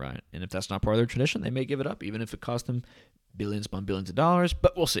traditions, right? And if that's not part of their tradition, they may give it up, even if it costs them billions upon billions of dollars.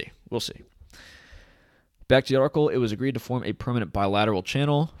 But we'll see. We'll see. Back to the article, it was agreed to form a permanent bilateral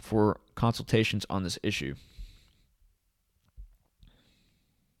channel for consultations on this issue.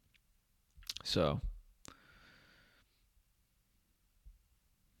 So,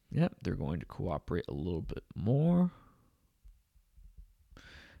 yep, they're going to cooperate a little bit more.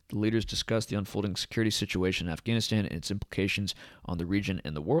 The leaders discussed the unfolding security situation in Afghanistan and its implications on the region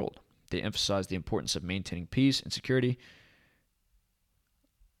and the world. They emphasized the importance of maintaining peace and security.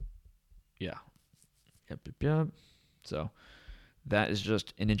 Yeah. Yep. So that is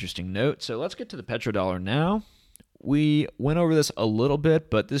just an interesting note. So let's get to the petrodollar now. We went over this a little bit,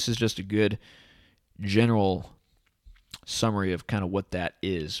 but this is just a good general summary of kind of what that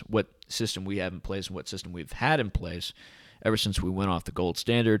is, what system we have in place and what system we've had in place ever since we went off the gold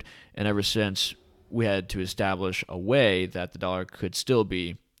standard and ever since we had to establish a way that the dollar could still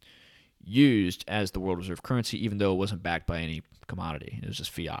be used as the world reserve currency, even though it wasn't backed by any commodity. It was just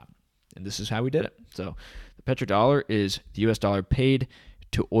fiat. And this is how we did it. So the petrodollar is the U.S. dollar paid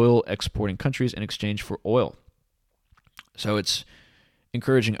to oil exporting countries in exchange for oil. So it's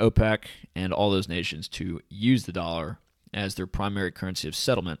encouraging OPEC and all those nations to use the dollar as their primary currency of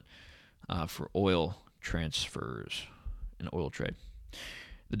settlement for oil transfers and oil trade.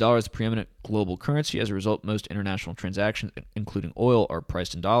 The dollar is the preeminent global currency. As a result, most international transactions, including oil, are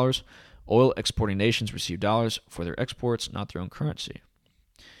priced in dollars. Oil exporting nations receive dollars for their exports, not their own currency.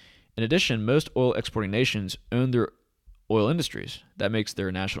 In addition, most oil exporting nations own their oil industries. That makes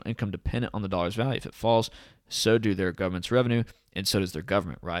their national income dependent on the dollar's value. If it falls, so do their government's revenue, and so does their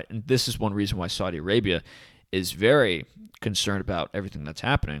government, right? And this is one reason why Saudi Arabia is very concerned about everything that's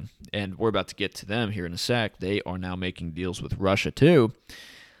happening. And we're about to get to them here in a sec. They are now making deals with Russia too.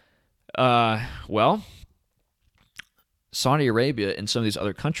 Well, Saudi Arabia and some of these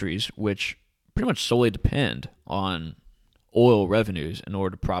other countries, which pretty much solely depend on oil revenues in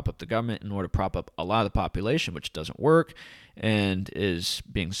order to prop up the government, in order to prop up a lot of the population, which doesn't work and is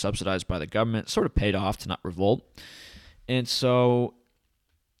being subsidized by the government, sort of paid off to not revolt. And so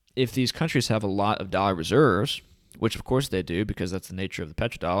if these countries have a lot of dollar reserves, which of course they do because that's the nature of the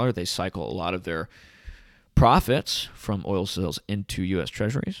petrodollar, they cycle a lot of their profits from oil sales into U.S.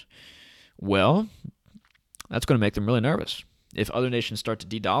 treasuries, well, that's going to make them really nervous. If other nations start to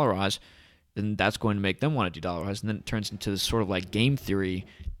de-dollarize, then that's going to make them want to de-dollarize, and then it turns into this sort of like game theory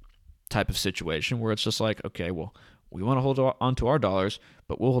type of situation where it's just like, okay, well, we want to hold on to our dollars,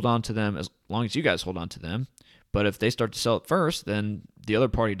 but we'll hold on to them as long as you guys hold on to them. But if they start to sell it first, then the other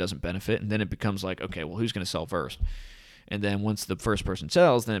party doesn't benefit, and then it becomes like, okay, well, who's going to sell first? And then once the first person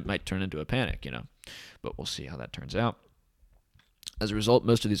sells, then it might turn into a panic, But we'll see how that turns out. As a result,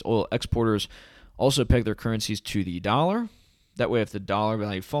 most of these oil exporters also peg their currencies to the dollar. That way, if the dollar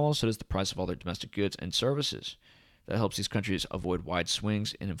value falls, so does the price of all their domestic goods and services. That helps these countries avoid wide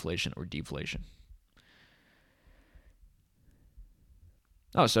swings in inflation or deflation.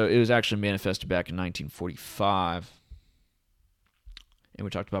 Oh, so it was actually manifested back in 1945. And we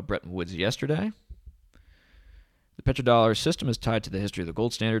talked about Bretton Woods yesterday. The petrodollar system is tied to the history of the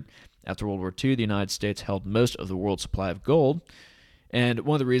gold standard. After World War II, the United States held most of the world's supply of gold. And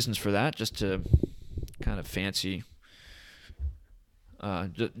one of the reasons for that, just to kind of fancy,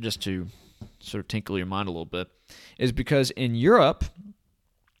 just to sort of tinkle your mind a little bit, is because in Europe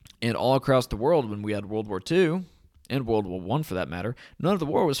and all across the world when we had World War II, and World War I for that matter, none of the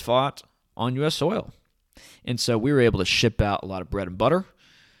war was fought on U.S. soil. And so we were able to ship out a lot of bread and butter,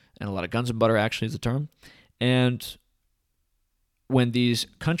 and a lot of guns and butter actually is the term. And when these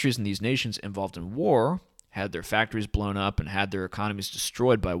countries and these nations involved in war had their factories blown up and had their economies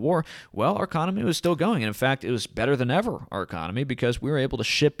destroyed by war, well, our economy was still going. And in fact, it was better than ever, our economy, because we were able to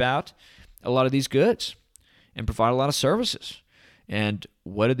ship out a lot of these goods and provide a lot of services. And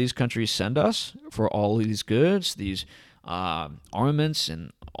what did these countries send us for all of these goods, these armaments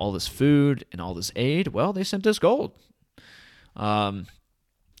and all this food and all this aid? Well, they sent us gold. And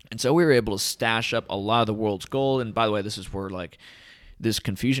so we were able to stash up a lot of the world's gold. And by the way, this is where this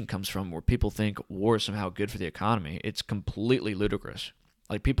confusion comes from, where people think war is somehow good for the economy. It's completely ludicrous.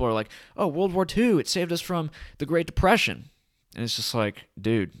 Like, people are like, oh, World War II, it saved us from the Great Depression. And it's just like,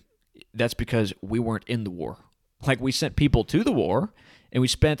 dude, that's because we weren't in the war. Like, we sent people to the war, and we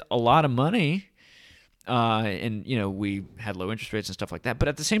spent a lot of money, and, we had low interest rates and stuff like that. But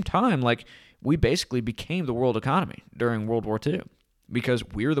at the same time, we basically became the world economy during World War II because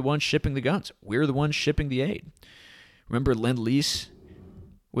we were the ones shipping the guns. We were the ones shipping the aid. Remember Lend-Lease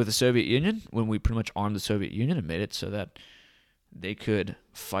with the Soviet Union, when we pretty much armed the Soviet Union and made it so that they could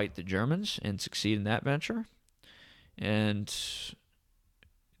fight the Germans and succeed in that venture? And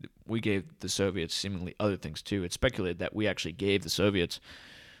we gave the Soviets seemingly other things too. It's speculated that we actually gave the Soviets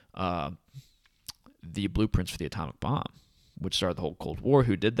the blueprints for the atomic bomb, which started the whole Cold War.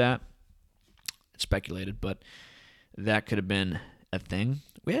 Who did that? It's speculated, but that could have been a thing.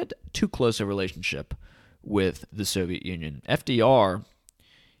 We had too close a relationship with the Soviet Union. FDR,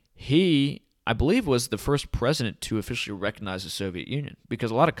 I believe, was the first president to officially recognize the Soviet Union, because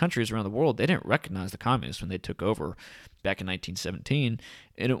a lot of countries around the world, they didn't recognize the communists when they took over back in 1917,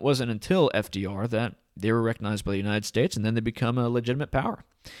 and it wasn't until FDR that they were recognized by the United States, and then they become a legitimate power.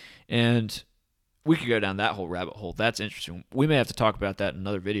 And we could go down that whole rabbit hole. That's interesting. We may have to talk about that in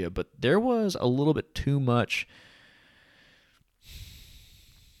another video, but there was a little bit too much.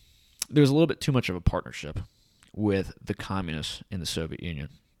 There was a little bit too much of a partnership with the communists in the Soviet Union.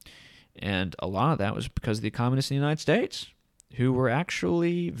 And a lot of that was because of the communists in the United States, who were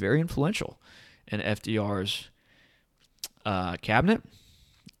actually very influential in FDR's cabinet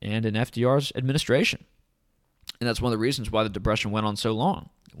and in FDR's administration. And that's one of the reasons why the Depression went on so long.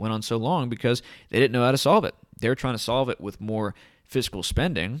 It went on so long because they didn't know how to solve it. They were trying to solve it with more fiscal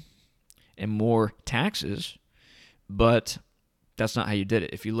spending and more taxes, but that's not how you did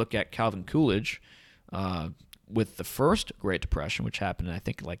it. If you look at Calvin Coolidge, with the first Great Depression, which happened in, I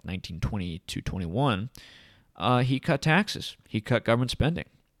think, 1920 to 21, he cut taxes. He cut government spending.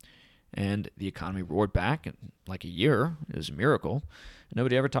 and the economy roared back in like a year. It was a miracle.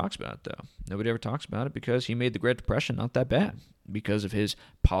 Nobody ever talks about it, though. Nobody ever talks about it because he made the Great Depression not that bad because of his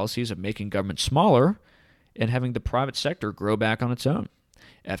policies of making government smaller and having the private sector grow back on its own.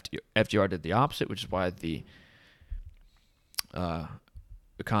 FDR did the opposite, which is why the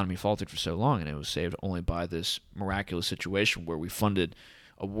economy faltered for so long, and it was saved only by this miraculous situation where we funded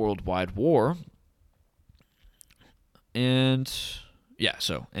a worldwide war. And yeah,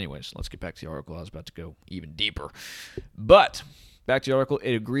 so anyways, let's get back to the article. I was about to go even deeper. But back to the article,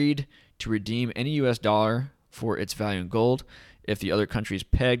 it agreed to redeem any U.S. dollar for its value in gold if the other countries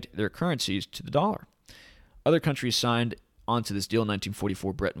pegged their currencies to the dollar. Other countries signed onto this deal in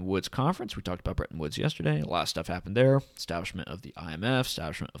 1944 Bretton Woods Conference. We talked about Bretton Woods yesterday. A lot of stuff happened there. Establishment of the IMF,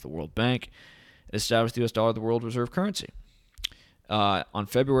 establishment of the World Bank, established the U.S. dollar, the world reserve currency. On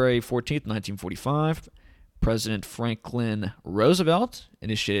February 14th, 1945, President Franklin Roosevelt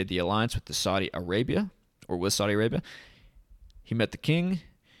initiated the alliance with Saudi Arabia. He met the king.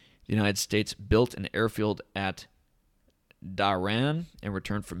 The United States built an airfield at Dhahran in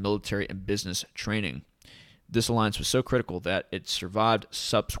return for military and business training. This alliance was so critical that it survived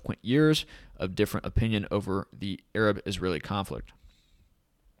subsequent years of different opinion over the Arab-Israeli conflict.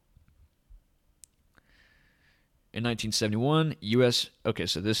 In 1971,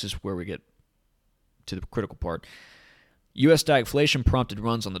 so this is where we get to the critical part. U.S. stagflation prompted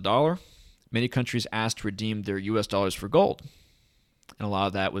runs on the dollar. Many countries asked to redeem their U.S. dollars for gold. And a lot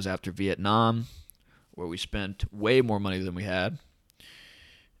of that was after Vietnam, where we spent way more money than we had.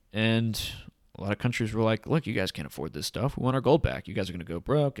 And a lot of countries were like, look, you guys can't afford this stuff. We want our gold back. You guys are going to go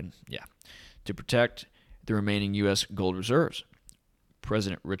broke. And yeah, to protect the remaining U.S. gold reserves,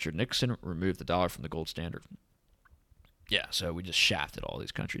 President Richard Nixon removed the dollar from the gold standard. Yeah, so we just shafted all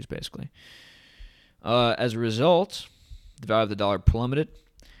these countries, basically. As a result, the value of the dollar plummeted.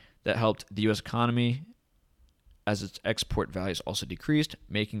 That helped the U.S. economy as its export values also decreased,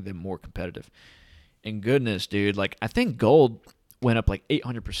 making them more competitive. And goodness, dude, I think gold went up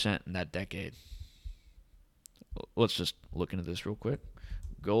 800% in that decade. Let's just look into this real quick.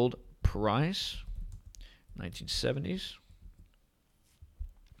 Gold price, 1970s.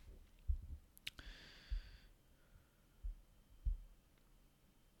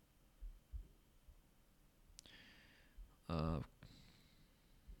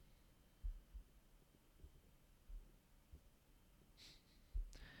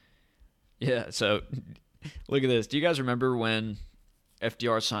 Yeah, so look at this. Do you guys remember when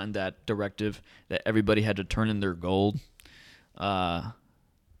FDR signed that directive that everybody had to turn in their gold? And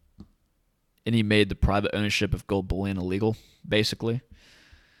he made the private ownership of gold bullion illegal, basically.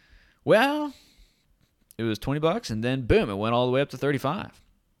 Well, it was $20, and then boom, it went all the way up to $35.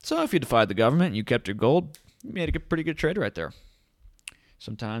 So if you defied the government and you kept your gold, you made a pretty good trade right there.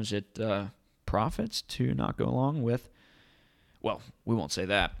 Sometimes it profits to not go along with, well, we won't say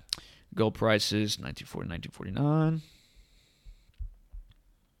that. Gold prices, 1940, 1949.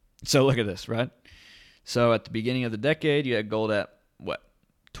 So look at this, right? So at the beginning of the decade, you had gold at, what,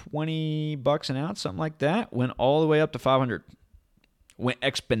 $20 an ounce, something like that. Went all the way up to 500. Went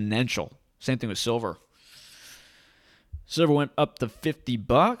exponential. Same thing with silver. Silver went up to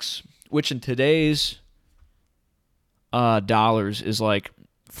 $50, which in today's dollars is like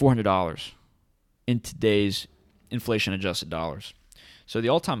 $400 in today's inflation-adjusted dollars. So the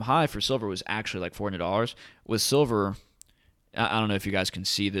all-time high for silver was actually like $400. With silver, I don't know if you guys can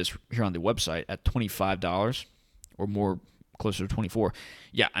see this here on the website, at $25 or more, closer to $24.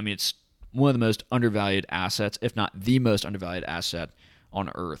 Yeah, I mean, it's one of the most undervalued assets, if not the most undervalued asset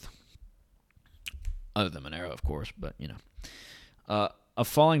on Earth. Other than Monero, of course, but you know. A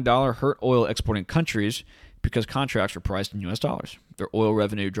falling dollar hurt oil exporting countries because contracts were priced in U.S. dollars. Their oil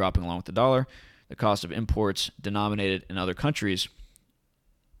revenue dropping along with the dollar, the cost of imports denominated in other countries'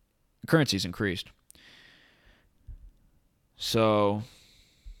 currencies increased. So,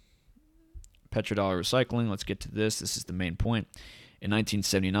 petrodollar recycling, let's get to this. This is the main point. In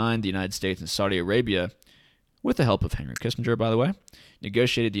 1979, the United States and Saudi Arabia, with the help of Henry Kissinger, by the way,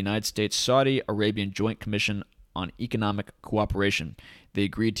 negotiated the United States-Saudi Arabian Joint Commission on Economic Cooperation. They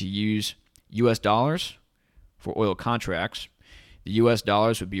agreed to use U.S. dollars for oil contracts. The U.S.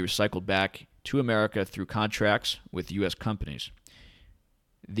 dollars would be recycled back to America through contracts with U.S. companies.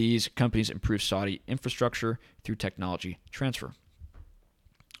 These companies improve Saudi infrastructure through technology transfer.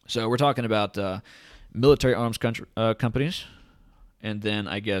 So we're talking about military arms companies, and then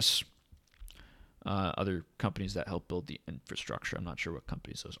I guess other companies that help build the infrastructure. I'm not sure what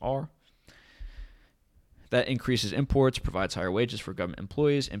companies those are. That increases imports, provides higher wages for government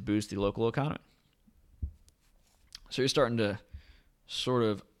employees, and boosts the local economy. So you're starting to sort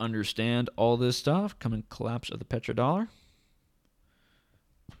of understand all this stuff. Coming collapse of the petrodollar.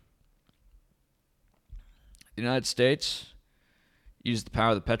 The United States used the power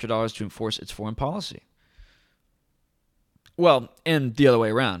of the petrodollars to enforce its foreign policy. Well, and the other way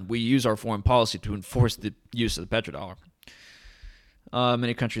around. We use our foreign policy to enforce the use of the petrodollar.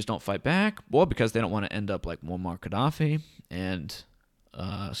 Many countries don't fight back. Well, because they don't want to end up like Muammar Gaddafi and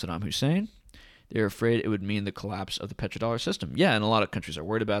Saddam Hussein. They're afraid it would mean the collapse of the petrodollar system. Yeah, and a lot of countries are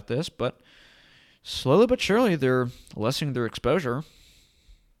worried about this, but slowly but surely they're lessening their exposure.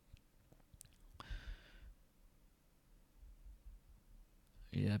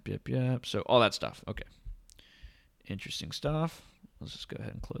 Yep. So all that stuff. Okay. Interesting stuff. Let's just go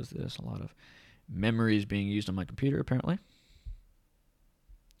ahead and close this. A lot of memory is being used on my computer, apparently.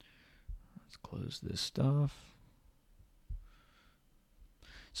 Let's close this stuff.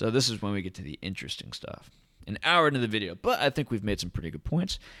 So this is when we get to the interesting stuff. An hour into the video, but I think we've made some pretty good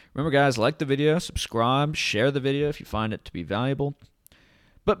points. Remember, guys, like the video, subscribe, share the video if you find it to be valuable.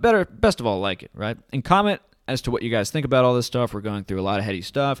 But best of all, like it, right? And comment as to what you guys think about all this stuff. We're going through a lot of heady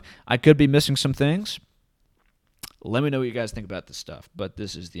stuff. I could be missing some things. Let me know what you guys think about this stuff. But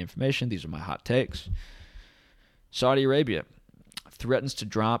this is the information. These are my hot takes. Saudi Arabia threatens to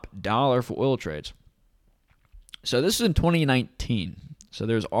drop dollar for oil trades. So this is in 2019. So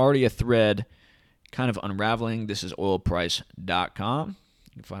there's already a thread kind of unraveling. This is oilprice.com.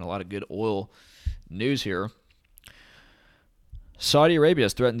 You can find a lot of good oil news here. Saudi Arabia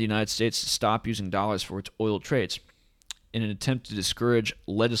has threatened the United States to stop using dollars for its oil trades in an attempt to discourage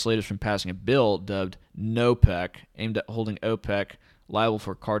legislators from passing a bill dubbed NOPEC, aimed at holding OPEC liable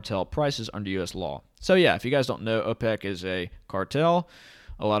for cartel prices under U.S. law. So yeah, if you guys don't know, OPEC is a cartel.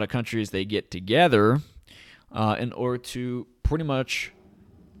 A lot of countries, they get together in order to pretty much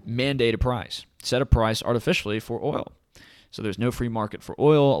mandate a price, set a price artificially for oil. So there's no free market for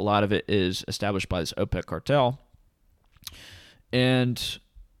oil. A lot of it is established by this OPEC cartel. And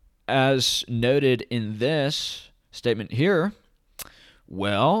as noted in this statement here,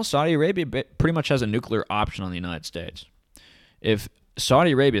 well, Saudi Arabia pretty much has a nuclear option on the United States. If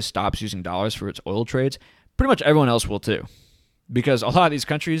Saudi Arabia stops using dollars for its oil trades, pretty much everyone else will too. Because a lot of these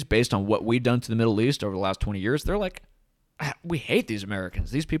countries, based on what we've done to the Middle East over the last 20 years, they're like, we hate these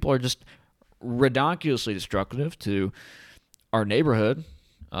Americans. These people are just ridiculously destructive to our neighborhood.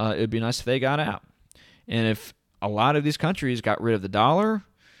 It would be nice if they got out. And if a lot of these countries got rid of the dollar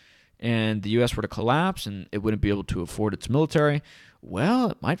and the U.S. were to collapse and it wouldn't be able to afford its military,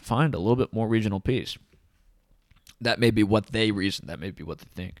 well, it might find a little bit more regional peace. That may be what they reason. That may be what they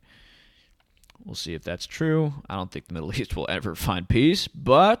think. We'll see if that's true. I don't think the Middle East will ever find peace,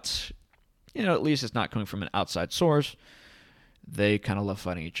 but, at least it's not coming from an outside source. They kind of love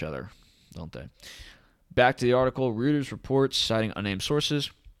fighting each other, don't they? Back to the article. Reuters reports, citing unnamed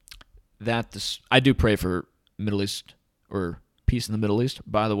sources, that I do pray for Middle East or peace in the Middle East,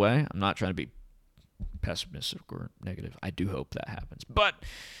 by the way. I'm not trying to be pessimistic or negative. I do hope that happens. But,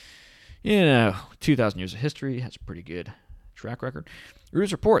 2,000 years of history has a pretty good track record.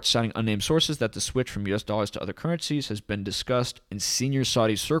 Reuters reports, citing unnamed sources, that the switch from U.S. dollars to other currencies has been discussed in senior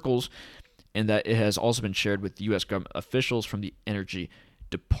Saudi circles and that it has also been shared with U.S. government officials from the Energy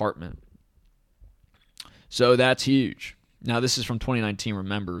Department. So that's huge. Now, this is from 2019,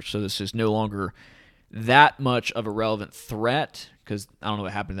 remember, so this is no longer that much of a relevant threat because I don't know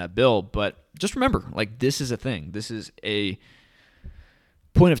what happened to that bill, but just remember, this is a thing. This is a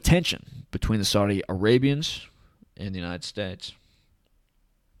point of tension between the Saudi Arabians and the United States.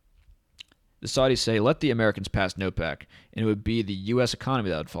 The Saudis say, let the Americans pass NOPEC, and it would be the U.S. economy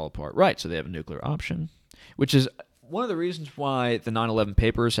that would fall apart. Right, so they have a nuclear option, which is one of the reasons why the 9/11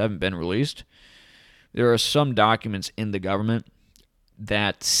 papers haven't been released. There are some documents in the government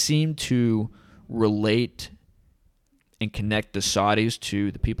that seem to relate and connect the Saudis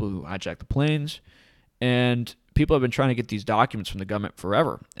to the people who hijacked the planes, and people have been trying to get these documents from the government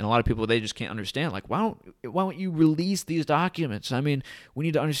forever, and a lot of people, they just can't understand. Why don't you release these documents? I mean, we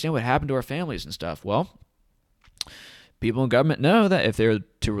need to understand what happened to our families and stuff. Well, people in government know that if they're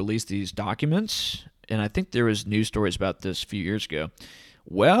to release these documents, and I think there was news stories about this a few years ago,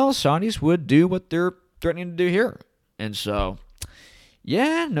 well, Saudis would do what they're threatening to do here. And so,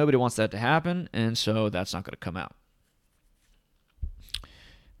 yeah, nobody wants that to happen, and so that's not going to come out.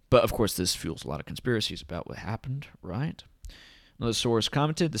 But, of course, this fuels a lot of conspiracies about what happened, right? Another source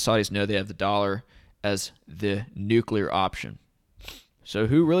commented, the Saudis know they have the dollar as the nuclear option. So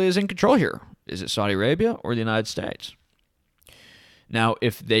who really is in control here? Is it Saudi Arabia or the United States? Now,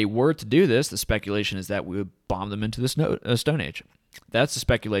 if they were to do this, the speculation is that we would bomb them into the Stone Age. That's the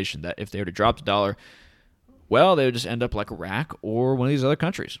speculation, that if they were to drop the dollar, well, they would just end up like Iraq or one of these other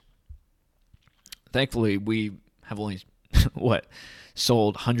countries. Thankfully, we have only,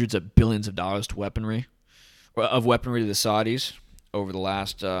 sold hundreds of billions of dollars to weaponry to the Saudis over the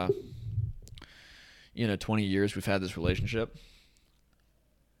last, 20 years we've had this relationship.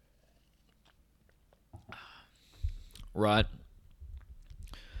 Right.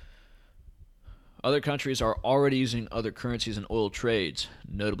 Other countries are already using other currencies in oil trades,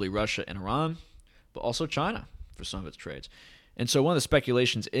 notably Russia and Iran, but also China for some of its trades. And so one of the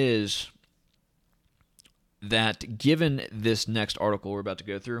speculations is that given this next article we're about to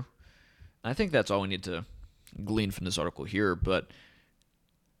go through, I think that's all we need to glean from this article here, but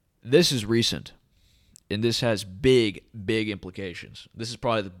this is recent, and this has big, big implications. This is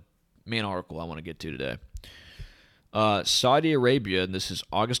probably the main article I want to get to today. Saudi Arabia, and this is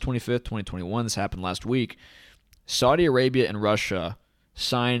August 25th, 2021, this happened last week, Saudi Arabia and Russia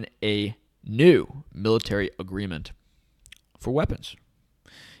signed a new military agreement for weapons.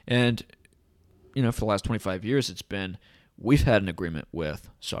 And, for the last 25 years, we've had an agreement with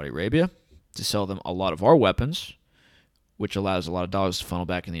Saudi Arabia to sell them a lot of our weapons, which allows a lot of dollars to funnel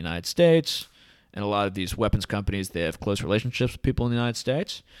back in the United States. And a lot of these weapons companies, they have close relationships with people in the United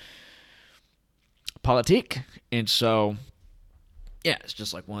States. Politique. And so, it's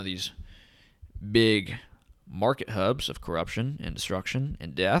just like one of these big market hubs of corruption and destruction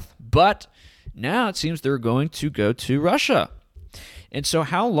and death. But now it seems they're going to go to Russia. And so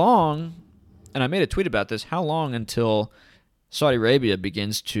how long, and I made a tweet about this, how long until Saudi Arabia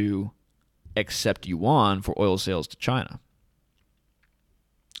begins to accept yuan for oil sales to China?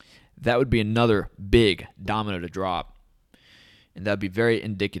 That would be another big domino to drop. And that would be very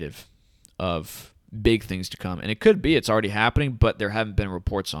indicative of big things to come. And it could be it's already happening, but there haven't been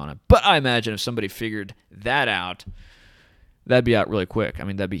reports on it. But I imagine if somebody figured that out, that'd be out really quick. I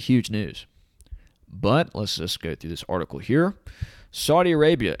mean, that'd be huge news. But let's just go through this article here. Saudi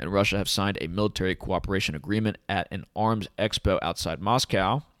Arabia and Russia have signed a military cooperation agreement at an arms expo outside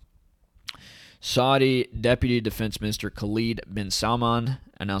Moscow. Saudi Deputy Defense Minister Khalid bin Salman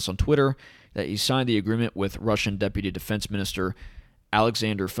announced on Twitter that he signed the agreement with Russian Deputy Defense Minister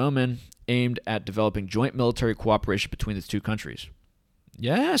Alexander Fomin, aimed at developing joint military cooperation between the two countries.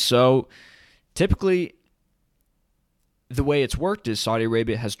 Yeah, so typically the way it's worked is Saudi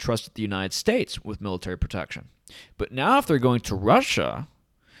Arabia has trusted the United States with military protection. But now if they're going to Russia,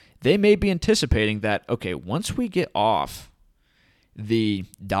 they may be anticipating that, okay, once we get off the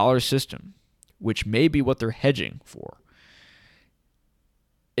dollar system, which may be what they're hedging for,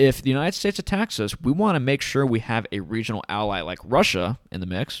 if the United States attacks us, we want to make sure we have a regional ally like Russia in the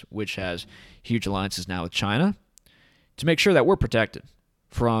mix, which has huge alliances now with China, to make sure that we're protected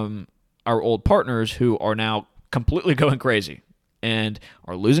from our old partners who are now completely going crazy and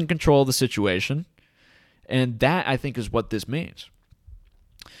are losing control of the situation. And that, I think, is what this means.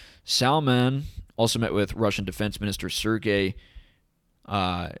 Salman also met with Russian Defense Minister Sergei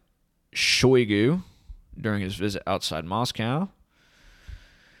Shoigu during his visit outside Moscow.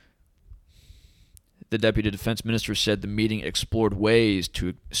 The Deputy Defense Minister said the meeting explored ways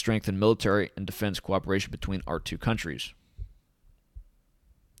to strengthen military and defense cooperation between our two countries.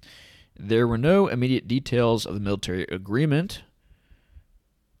 There were no immediate details of the military agreement.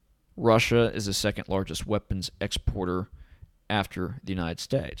 Russia is the second largest weapons exporter after the United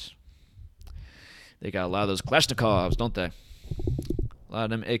States. They got a lot of those Kalashnikovs, don't they? A lot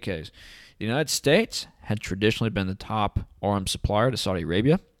of them AKs. The United States had traditionally been the top arms supplier to Saudi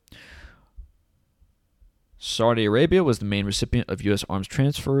Arabia. Saudi Arabia was the main recipient of U.S. arms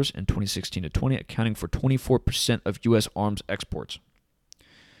transfers in 2016 to 20, accounting for 24% of U.S. arms exports.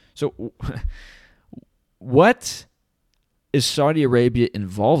 So what is Saudi Arabia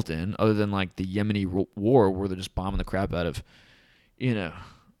involved in other than like the Yemeni war where they're just bombing the crap out of,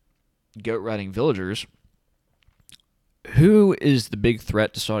 goat riding villagers? Who is the big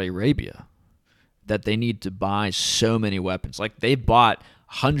threat to Saudi Arabia that they need to buy so many weapons? Like they bought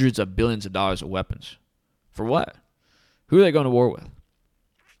hundreds of billions of dollars of weapons. For what? Who are they going to war with?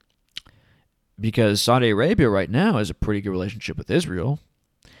 Because Saudi Arabia right now has a pretty good relationship with Israel,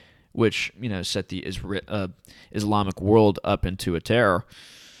 which, set the Islamic world up into a terror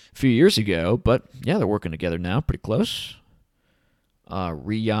a few years ago. But, yeah, they're working together now pretty close.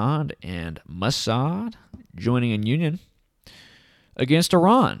 Riyadh and Mossad joining in union against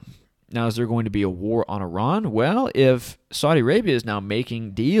Iran. Now, is there going to be a war on Iran? Well, if Saudi Arabia is now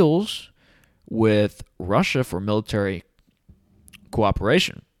making deals with Russia for military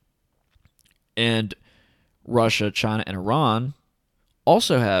cooperation, and Russia, China, and Iran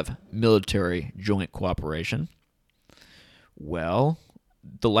also have military joint cooperation, well,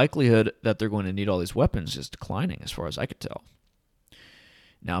 the likelihood that they're going to need all these weapons is declining, as far as I could tell.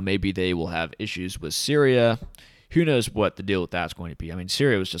 Now, maybe they will have issues with Syria. Who knows what the deal with that's going to be? I mean,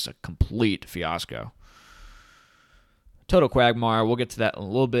 Syria was just a complete fiasco. Total quagmire. We'll get to that in a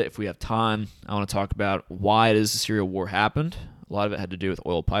little bit if we have time. I want to talk about why it is the Syria war happened. A lot of it had to do with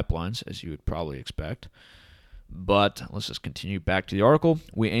oil pipelines, as you would probably expect. But let's just continue back to the article.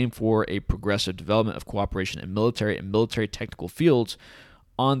 We aim for a progressive development of cooperation in military and military technical fields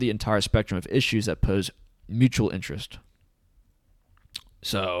on the entire spectrum of issues that pose mutual interest.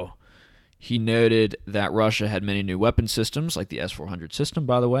 So he noted that Russia had many new weapon systems, like the S-400 system,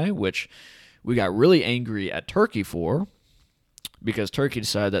 by the way, which we got really angry at Turkey for, because Turkey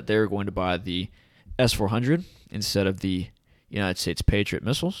decided that they were going to buy the S-400 instead of the United States Patriot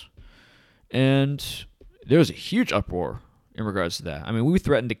missiles. And there was a huge uproar in regards to that. I mean, we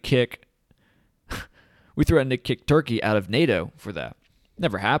threatened to kick Turkey out of NATO for that.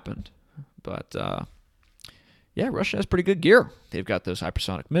 Never happened. But yeah, Russia has pretty good gear. They've got those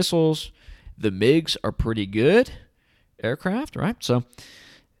hypersonic missiles. The MiGs are pretty good aircraft, right? So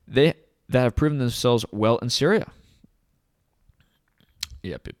that have proven themselves well in Syria.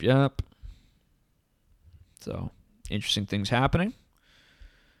 Yep. So interesting things happening.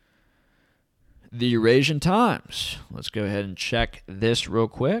 The Eurasian Times. Let's go ahead and check this real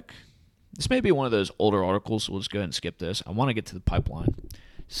quick. This may be one of those older articles, so we'll just go ahead and skip this. I want to get to the pipeline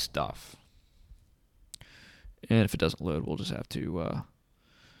stuff. And if it doesn't load, we'll just have to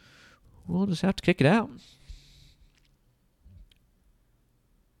kick it out.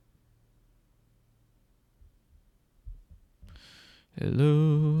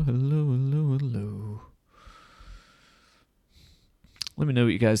 Hello. Let me know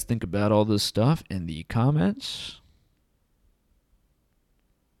what you guys think about all this stuff in the comments.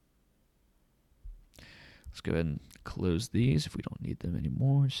 Let's go ahead and close these if we don't need them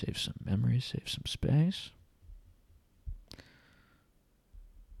anymore. Save some memory, save some space.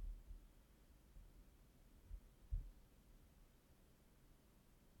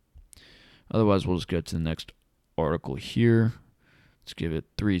 Otherwise, we'll just go to the next article here. Let's give it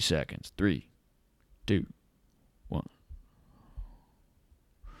 3 seconds. 3, 2, 1.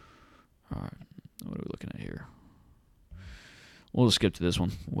 All right, what are we looking at here? We'll just skip to this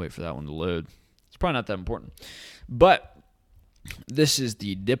one. We'll wait for that one to load. It's probably not that important. But this is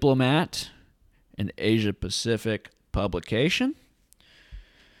the Diplomat, an Asia-Pacific publication.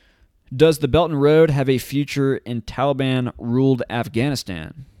 Does the Belt and Road have a future in Taliban-ruled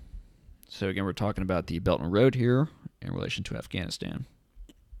Afghanistan? So again, we're talking about the Belt and Road here in relation to Afghanistan.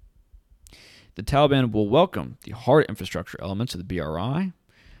 The Taliban will welcome the hard infrastructure elements of the BRI.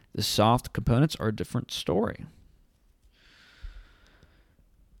 The soft components are a different story.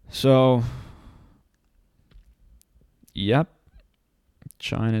 So, yep,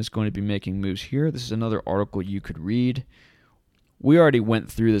 China is going to be making moves here. This is another article you could read. We already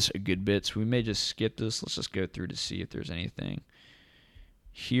went through this a good bit, so we may just skip this. Let's just go through to see if there's anything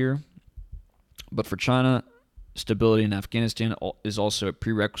here. But for China, stability in Afghanistan is also a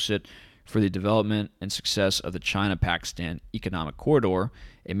prerequisite for the development and success of the China-Pakistan Economic Corridor,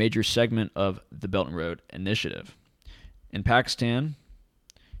 a major segment of the Belt and Road Initiative. In Pakistan,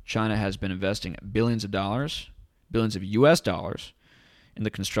 China has been investing billions of US dollars, in the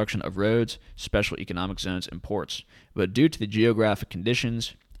construction of roads, special economic zones, and ports. But due to the geographic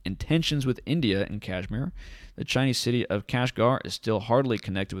conditions and tensions with India and Kashmir, the Chinese city of Kashgar is still hardly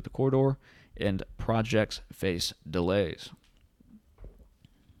connected with the corridor, and projects face delays.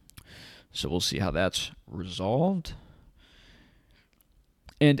 So we'll see how that's resolved.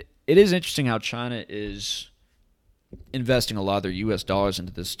 And it is interesting how China is investing a lot of their U.S. dollars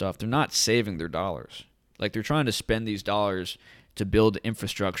into this stuff. They're not saving their dollars. Like, they're trying to spend these dollars to build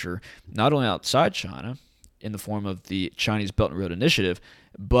infrastructure, not only outside China, in the form of the Chinese Belt and Road Initiative,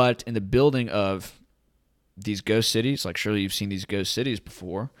 but in the building of these ghost cities. Like, surely you've seen these ghost cities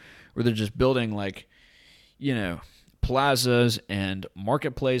before, where they're just building, like, plazas and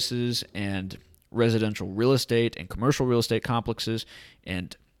marketplaces and residential real estate and commercial real estate complexes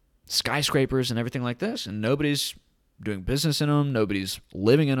and skyscrapers and everything like this. And nobody's doing business in them. Nobody's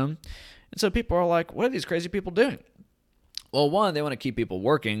living in them. And so people are like, what are these crazy people doing? Well, one, they want to keep people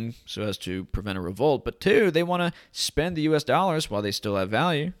working so as to prevent a revolt. But two, they want to spend the U.S. dollars while they still have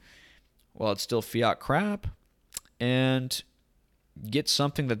value, while it's still fiat crap, and get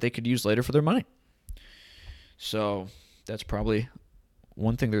something that they could use later for their money. So that's probably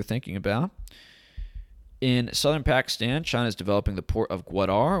one thing they're thinking about. In southern Pakistan, China is developing the port of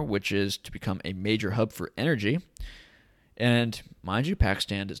Gwadar, which is to become a major hub for energy. And mind you,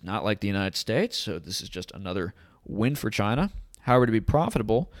 Pakistan is not like the United States, so this is just another win for China. However, to be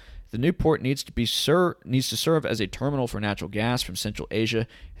profitable, the new port needs to serve as a terminal for natural gas from Central Asia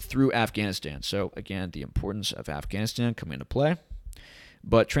through Afghanistan. So again, the importance of Afghanistan coming into play.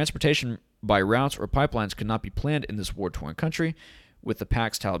 But transportation by routes or pipelines cannot be planned in this war-torn country. With the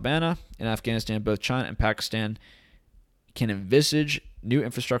Pax Talibana in Afghanistan, both China and Pakistan can envisage new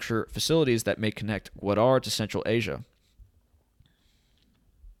infrastructure facilities that may connect Gwadar to Central Asia.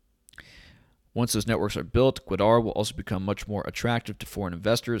 Once those networks are built, Gwadar will also become much more attractive to foreign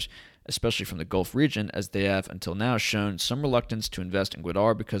investors, especially from the Gulf region, as they have until now shown some reluctance to invest in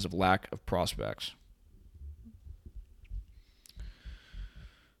Gwadar because of lack of prospects.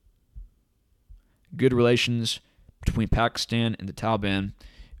 Good relations between Pakistan and the Taliban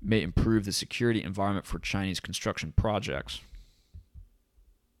may improve the security environment for Chinese construction projects.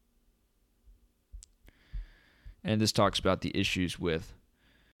 And this talks about the issues with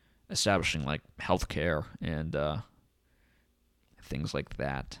establishing like healthcare and things like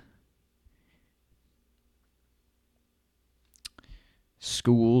that.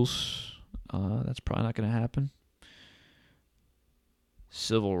 Schools, that's probably not going to happen.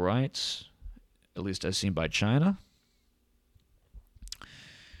 Civil rights, at least as seen by China.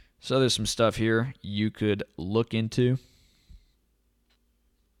 So there's some stuff here you could look into.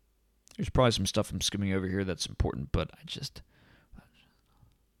 There's probably some stuff I'm skimming over here that's important, but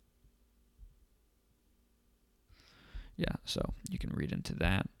so you can read into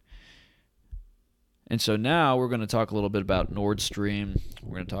that. And so now we're going to talk a little bit about Nord Stream.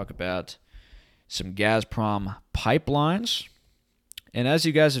 We're going to talk about some Gazprom pipelines. And as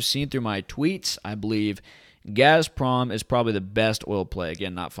you guys have seen through my tweets, I believe Gazprom is probably the best oil play.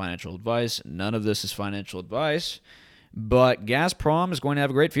 Again, not financial advice. None of this is financial advice. But Gazprom is going to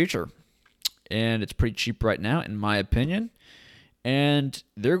have a great future. And it's pretty cheap right now, in my opinion. And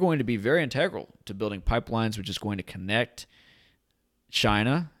they're going to be very integral to building pipelines, which is going to connect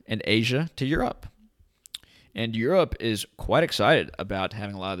China and Asia to Europe. And Europe is quite excited about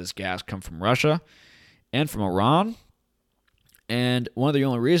having a lot of this gas come from Russia and from Iran. And one of the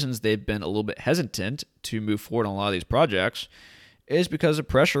only reasons they've been a little bit hesitant to move forward on a lot of these projects is because of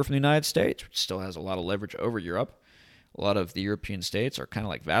pressure from the United States, which still has a lot of leverage over Europe. A lot of the European states are kind of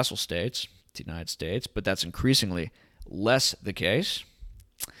like vassal states to the United States, but that's increasingly less the case.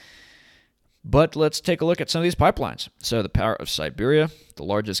 But let's take a look at some of these pipelines. So the Power of Siberia, the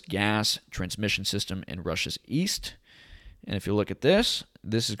largest gas transmission system in Russia's east. And if you look at this,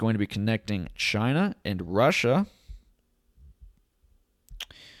 this is going to be connecting China and Russia.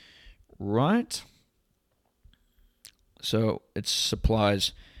 Right. So it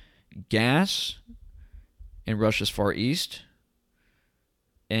supplies gas in Russia's far east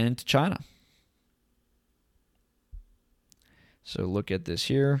and China. So look at this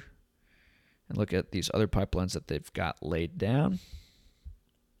here and look at these other pipelines that they've got laid down.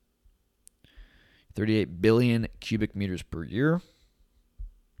 38 billion cubic meters per year.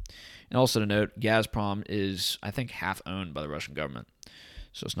 And also to note, Gazprom is, I think, half owned by the Russian government.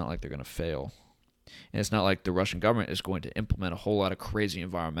 So it's not like they're going to fail. And it's not like the Russian government is going to implement a whole lot of crazy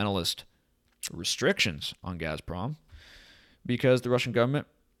environmentalist restrictions on Gazprom, because the Russian government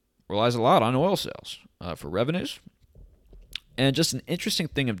relies a lot on oil sales for revenues. And just an interesting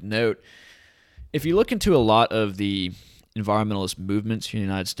thing of note, if you look into a lot of the environmentalist movements here in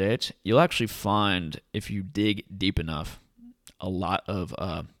the United States, you'll actually find, if you dig deep enough,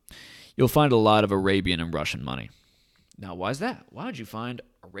 you'll find a lot of Arabian and Russian money. Now, why is that? Why would you find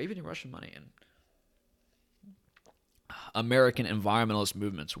Arabian and Russian money in American environmentalist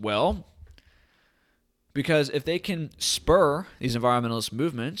movements? Well, because if they can spur these environmentalist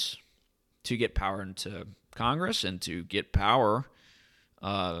movements to get power into Congress and to get power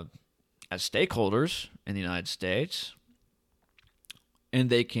as stakeholders in the United States, and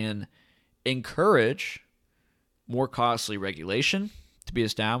they can encourage more costly regulation to be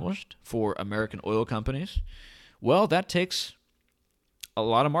established for American oil companies, well, that takes a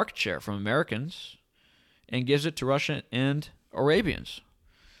lot of market share from Americans and gives it to Russian and Arabians.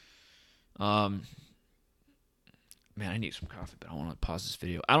 Man, I need some coffee, but I want to pause this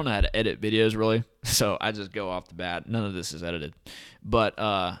video. I don't know how to edit videos, really, so I just go off the bat. None of this is edited. But,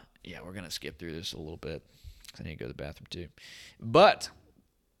 yeah, we're going to skip through this a little bit. I need to go to the bathroom, too. But,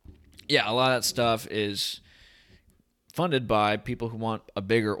 yeah, a lot of that stuff is funded by people who want a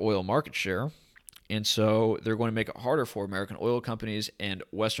bigger oil market share. And so they're going to make it harder for American oil companies and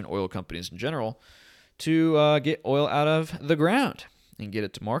Western oil companies in general to get oil out of the ground and get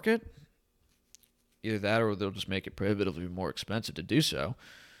it to market. Either that or they'll just make it prohibitively more expensive to do so.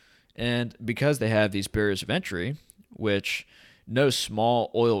 And because they have these barriers of entry, which no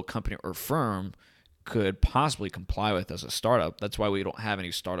small oil company or firm could possibly comply with as a startup. That's why we don't have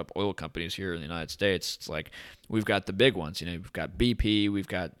any startup oil companies here in the United States. It's like we've got the big ones. We've got BP, we've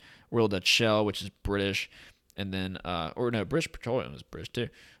got Royal Dutch Shell, which is British, and then British Petroleum is British too.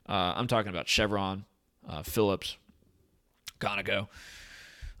 I'm talking about Chevron, Phillips, Conoco.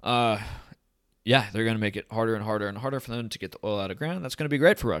 They're going to make it harder and harder and harder for them to get the oil out of the ground. That's going to be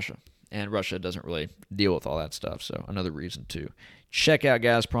great for Russia. And Russia doesn't really deal with all that stuff. So another reason to check out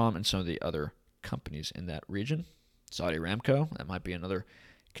Gazprom and some of the other companies in that region. Saudi Aramco, that might be another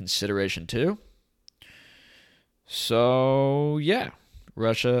consideration too. So,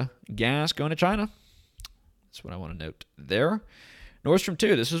 Russia gas going to China. That's what I want to note there. Nord Stream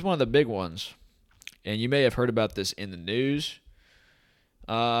 2, this is one of the big ones. And you may have heard about this in the news,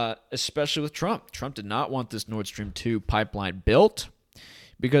 especially with Trump. Trump did not want this Nord Stream 2 pipeline built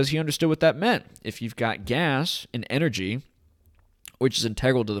because he understood what that meant. If you've got gas and energy, which is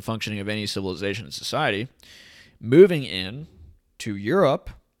integral to the functioning of any civilization and society, moving in to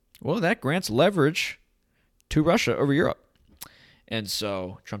Europe, well, that grants leverage to Russia over Europe. And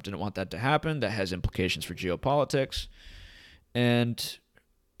so Trump didn't want that to happen. That has implications for geopolitics. And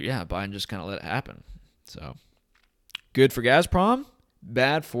Biden just kind of let it happen. So good for Gazprom,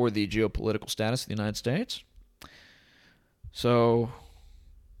 bad for the geopolitical status of the United States. So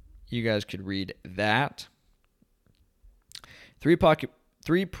you guys could read that.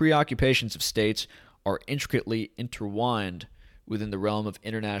 Three preoccupations of states are intricately intertwined within the realm of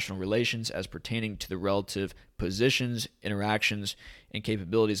international relations as pertaining to the relative positions, interactions, and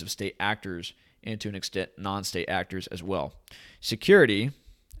capabilities of state actors, and to an extent non-state actors as well. Security,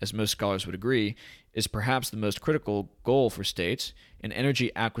 as most scholars would agree, is perhaps the most critical goal for states, and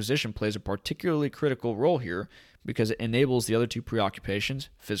energy acquisition plays a particularly critical role here because it enables the other two preoccupations,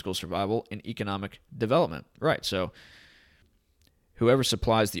 physical survival and economic development. Right, so whoever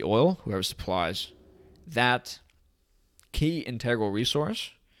supplies the oil, whoever supplies that key integral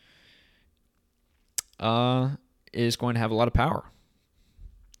resource is going to have a lot of power.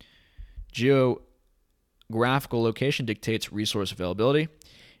 Geographical location dictates resource availability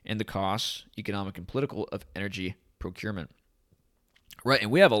and the costs, economic and political, of energy procurement. Right,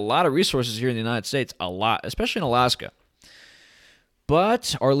 and we have a lot of resources here in the United States, a lot, especially in Alaska.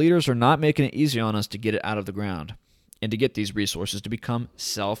 But our leaders are not making it easy on us to get it out of the ground and to get these resources to become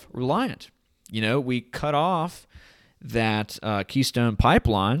self-reliant. We cut off that Keystone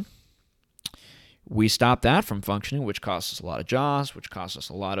pipeline. We stopped that from functioning, which cost us a lot of jobs, which cost us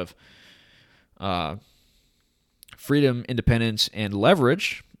a lot of freedom, independence, and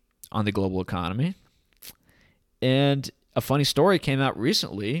leverage on the global economy. And a funny story came out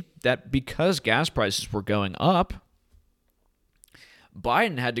recently that because gas prices were going up,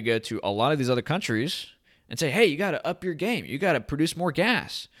 Biden had to go to a lot of these other countries and say, hey, you got to up your game. You got to produce more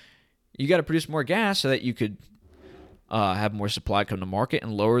gas. You got to produce more gas so that you could have more supply come to market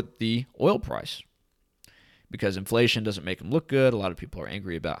and lower the oil price. Because inflation doesn't make them look good. A lot of people are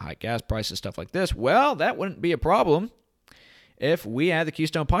angry about high gas prices, stuff like this. Well, that wouldn't be a problem if we had the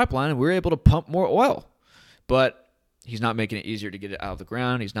Keystone Pipeline and we were able to pump more oil. But he's not making it easier to get it out of the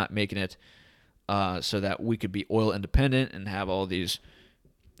ground. He's not making it so that we could be oil independent and have all these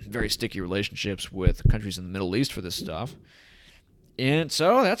very sticky relationships with countries in the Middle East for this stuff. And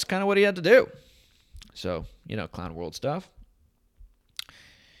so that's kind of what he had to do. So, clown world stuff.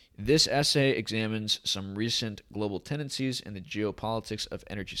 This essay examines some recent global tendencies in the geopolitics of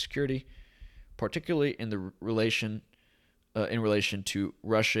energy security, particularly in relation to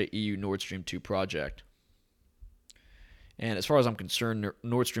Russia-EU Nord Stream 2 project. And as far as I'm concerned,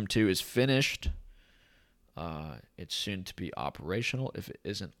 Nord Stream 2 is finished. It's soon to be operational if it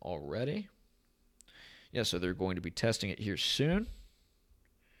isn't already. So they're going to be testing it here soon.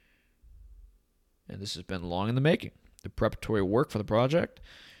 And this has been long in the making. The preparatory work for the project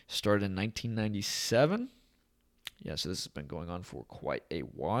started in 1997. So this has been going on for quite a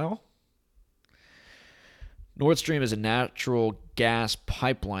while. Nord Stream is a natural gas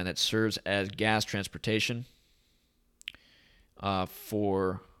pipeline that serves as gas transportation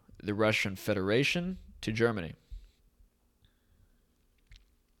for the Russian Federation to Germany.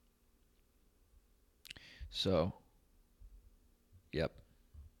 So, yep.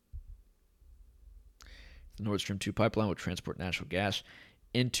 The Nord Stream 2 pipeline will transport natural gas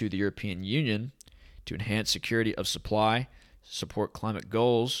into the European Union to enhance security of supply, support climate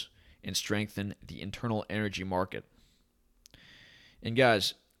goals, and strengthen the internal energy market. And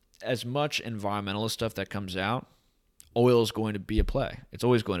guys, as much environmentalist stuff that comes out, oil is going to be a play. It's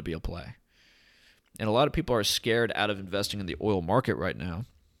always going to be a play. And a lot of people are scared out of investing in the oil market right now.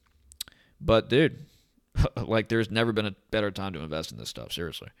 But dude, there's never been a better time to invest in this stuff,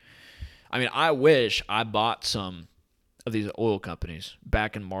 seriously. I mean, I wish I bought some of these oil companies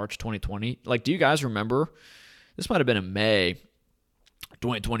back in March 2020. Like, do you guys remember? This might have been in May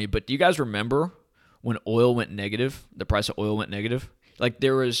 2020, but do you guys remember when oil went negative? The price of oil went negative? Like,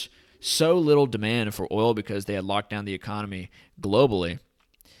 there was so little demand for oil because they had locked down the economy globally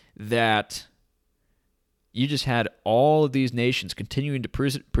that you just had all of these nations continuing to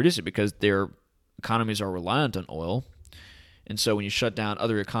produce it because their economies are reliant on oil. And so when you shut down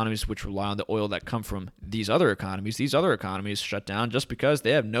other economies which rely on the oil that come from these other economies shut down just because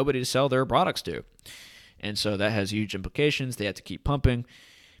they have nobody to sell their products to. And so that has huge implications. They have to keep pumping.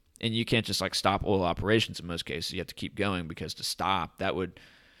 And you can't just like stop oil operations in most cases. You have to keep going because to stop, that would,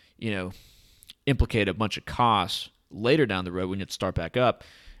 implicate a bunch of costs later down the road when you have to start back up.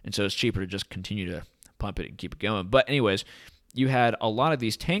 And so it's cheaper to just continue to pump it and keep it going. But anyways, you had a lot of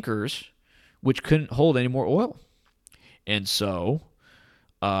these tankers which couldn't hold any more oil. And so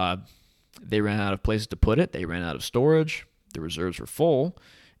they ran out of places to put it. They ran out of storage. The reserves were full.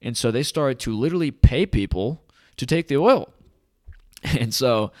 And so they started to literally pay people to take the oil. And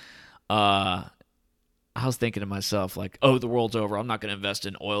so I was thinking to myself, like, oh, the world's over. I'm not going to invest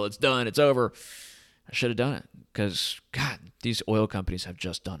in oil. It's done. It's over. I should have done it because, God, these oil companies have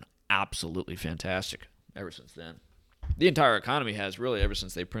just done absolutely fantastic ever since then. The entire economy has really ever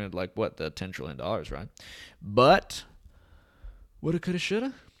since they printed, like, the $10 trillion, right? But woulda, coulda,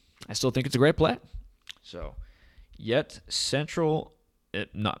 shoulda. I still think it's a great play. So,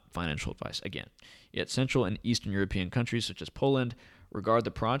 not financial advice, again. Yet Central and Eastern European countries such as Poland regard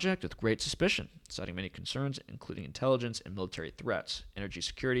the project with great suspicion, citing many concerns, including intelligence and military threats, energy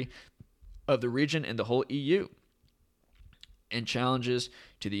security of the region and the whole EU, and challenges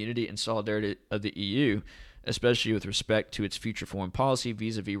to the unity and solidarity of the EU, especially with respect to its future foreign policy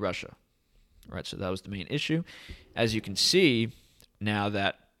vis-a-vis Russia. All right, so that was the main issue. As you can see, now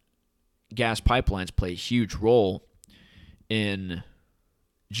that gas pipelines play a huge role in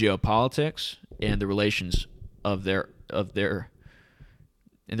geopolitics and the relations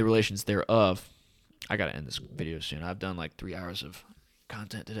thereof. I gotta end this video soon. I've done like 3 hours of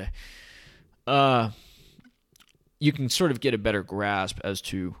content today. You can sort of get a better grasp as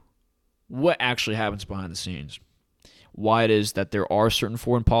to what actually happens behind the scenes. Why it is that there are certain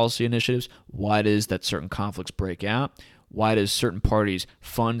foreign policy initiatives, why it is that certain conflicts break out, why it is certain parties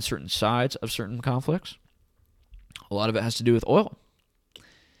fund certain sides of certain conflicts. A lot of it has to do with oil.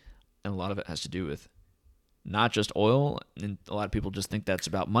 And a lot of it has to do with not just oil, and a lot of people just think that's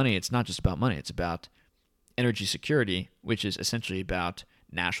about money. It's not just about money. It's about energy security, which is essentially about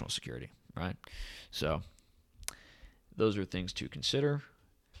national security, right? So those are things to consider.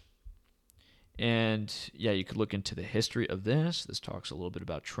 And yeah, you could look into the history of this. This talks a little bit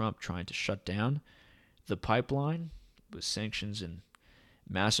about Trump trying to shut down the pipeline with sanctions and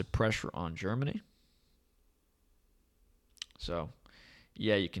massive pressure on Germany. So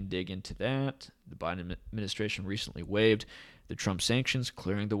yeah, you can dig into that. The Biden administration recently waived the Trump sanctions,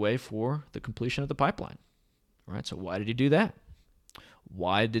 clearing the way for the completion of the pipeline. All right, so why did he do that?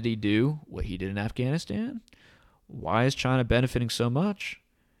 Why did he do what he did in Afghanistan? Why is China benefiting so much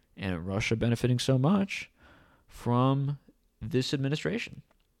and Russia benefiting so much from this administration?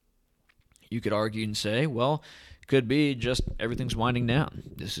 You could argue and say, well, it could be just everything's winding down.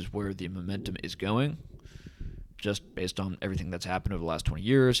 This is where the momentum is going, just based on everything that's happened over the last 20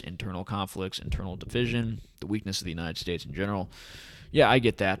 years, internal conflicts, internal division, the weakness of the United States in general. Yeah, I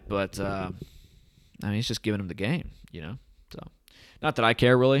get that, but it's just giving him the game, So, not that I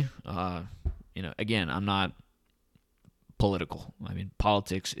care really. Again, I'm not political. I mean,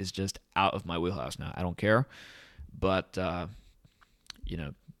 politics is just out of my wheelhouse now. I don't care, but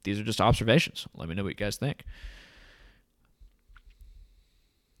these are just observations. Let me know what you guys think.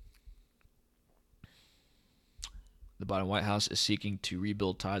 The Biden White House is seeking to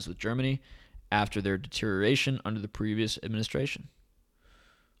rebuild ties with Germany after their deterioration under the previous administration.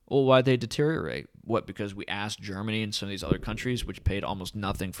 Well, why'd they deteriorate? What, because we asked Germany and some of these other countries, which paid almost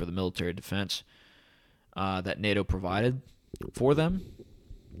nothing for the military defense that NATO provided for them?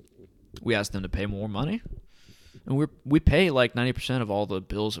 We asked them to pay more money? And we pay like 90% of all the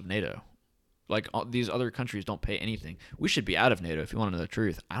bills of NATO. Like, these other countries don't pay anything. We should be out of NATO, if you want to know the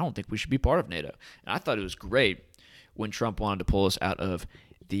truth. I don't think we should be part of NATO. And I thought it was great when Trump wanted to pull us out of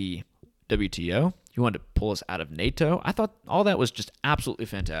the WTO. He wanted to pull us out of NATO. I thought all that was just absolutely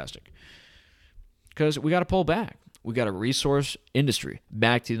fantastic. Because we got to pull back. We got to resource industry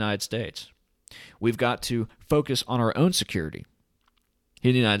back to the United States. We've got to focus on our own security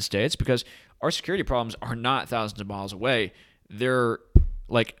in the United States because our security problems are not thousands of miles away. They're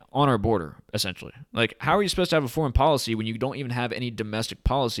like on our border, essentially. Like, how are you supposed to have a foreign policy when you don't even have any domestic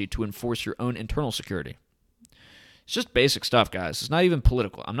policy to enforce your own internal security? It's just basic stuff, guys. It's not even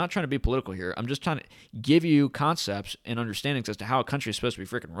political. I'm not trying to be political here. I'm just trying to give you concepts and understandings as to how a country is supposed to be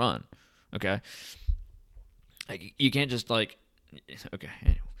freaking run. Okay? Like, you can't just, like... Okay,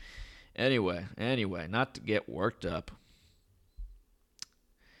 Anyway, not to get worked up.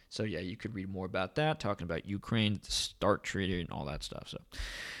 So, yeah, you could read more about that, talking about Ukraine, the START treaty, and all that stuff. So,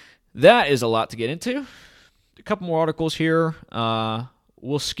 that is a lot to get into. A couple more articles here.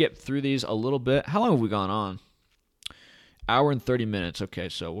 We'll skip through these a little bit. How long have we gone on? Hour and 30 minutes. Okay,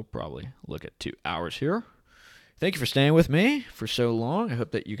 so we'll probably look at 2 hours here. Thank you for staying with me for so long. I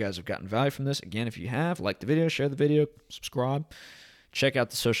hope that you guys have gotten value from this. Again, if you have, like the video, share the video, subscribe. Check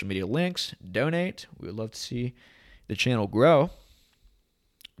out the social media links. Donate. We would love to see the channel grow.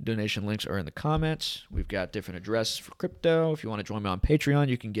 Donation links are in the comments. We've got different addresses for crypto. If you want to join me on Patreon,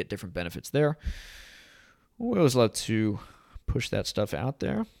 you can get different benefits there. We always love to push that stuff out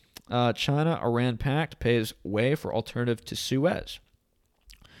there. China-Iran pact paves way for alternative to Suez.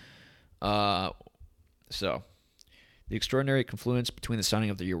 So, the extraordinary confluence between the signing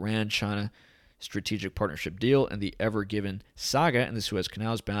of the Iran-China strategic partnership deal and the ever-given saga in the Suez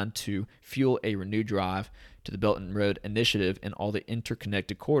Canal is bound to fuel a renewed drive to the Belt and Road Initiative and all the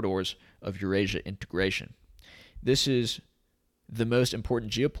interconnected corridors of Eurasia integration. This is the most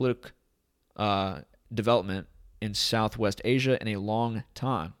important geopolitical development in Southwest Asia in a long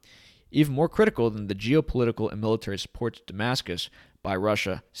time, even more critical than the geopolitical and military support to Damascus by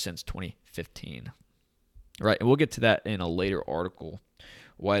Russia since 2015. Right, and we'll get to that in a later article.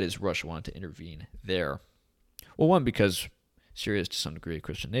 Why does Russia want to intervene there? Well, one, because Syria is to some degree a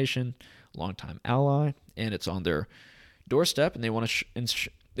Christian nation, longtime ally, and it's on their doorstep, and they want to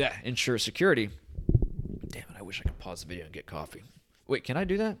ensure security. Damn it, I wish I could pause the video and get coffee. Wait, can I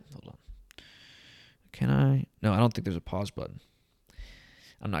do that? Hold on. Can I? No, I don't think there's a pause button.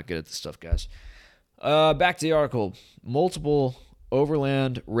 I'm not good at this stuff, guys. Back to the article. Multiple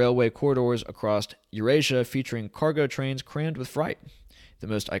overland railway corridors across Eurasia featuring cargo trains crammed with freight. The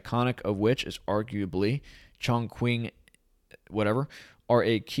most iconic of which is arguably Chongqing, are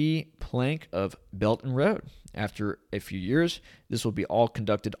a key plank of Belt and Road. After a few years, this will be all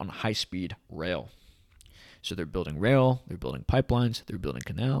conducted on high-speed rail. So they're building rail, they're building pipelines, they're building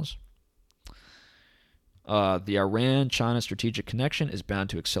canals. The Iran-China strategic connection is bound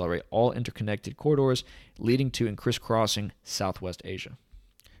to accelerate all interconnected corridors, leading to and crisscrossing Southwest Asia.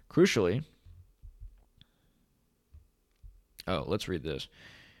 Crucially, let's read this.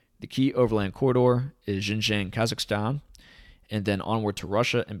 The key overland corridor is Xinjiang, Kazakhstan, and then onward to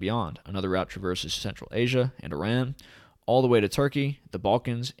Russia and beyond. Another route traverses Central Asia and Iran, all the way to Turkey, the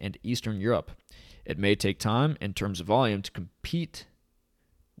Balkans, and Eastern Europe. It may take time in terms of volume to compete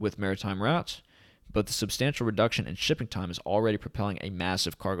with maritime routes, but the substantial reduction in shipping time is already propelling a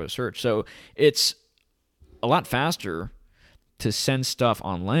massive cargo surge. So it's a lot faster to send stuff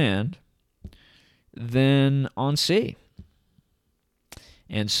on land than on sea.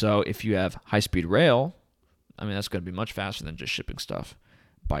 And so if you have high-speed rail, I mean, that's going to be much faster than just shipping stuff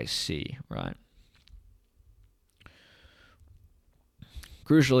by sea, right?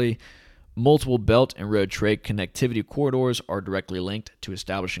 Crucially, multiple belt and road trade connectivity corridors are directly linked to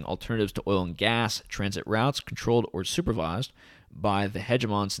establishing alternatives to oil and gas transit routes controlled or supervised by the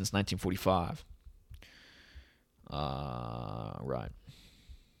hegemon since 1945. Right.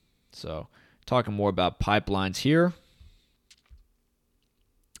 So, talking more about pipelines here.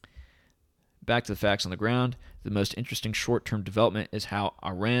 Back to the facts on the ground. The most interesting short-term development is how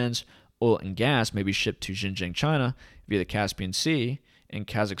Iran's oil and gas may be shipped to Xinjiang, China via the Caspian Sea and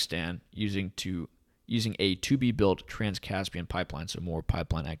Kazakhstan using a to-be-built Trans-Caspian pipeline, so more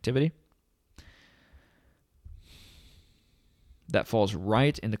pipeline activity. That falls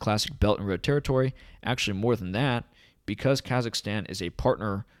right in the classic Belt and Road territory. Actually, more than that, because Kazakhstan is a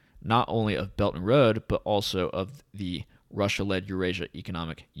partner not only of Belt and Road, but also of the Russia-led Eurasia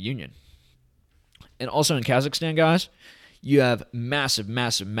Economic Union. And also in Kazakhstan, guys, you have massive,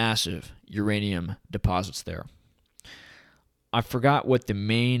 massive, massive uranium deposits there. I forgot what the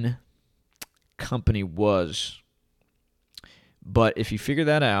main company was, but if you figure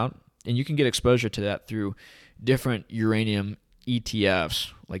that out, and you can get exposure to that through different uranium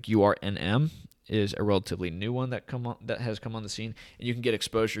ETFs, like URNM is a relatively new one that has come on the scene, and you can get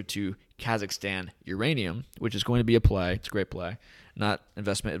exposure to Kazakhstan uranium, which is going to be a play. It's a great play. Not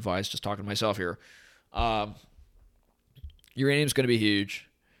investment advice, just talking to myself here. Uranium is going to be huge,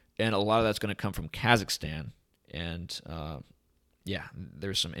 and a lot of that's going to come from Kazakhstan, and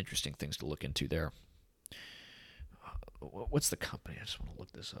there's some interesting things to look into there. what's the company? I just want to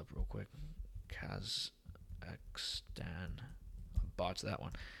look this up real quick. Kazakhstan. I botched that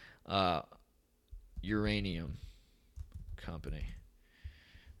one. Uranium company.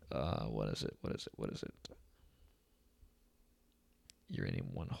 What is it? Uranium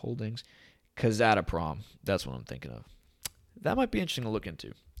One Holdings. Kazatomprom. That's what I'm thinking of. That might be interesting to look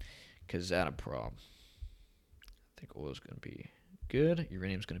into. Kazatomprom. I think oil's going to be good.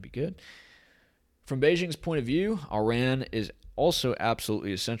 Uranium's going to be good. From Beijing's point of view, Iran is also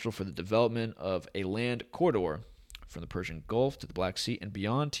absolutely essential for the development of a land corridor from the Persian Gulf to the Black Sea and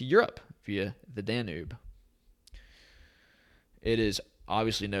beyond to Europe via the Danube. It is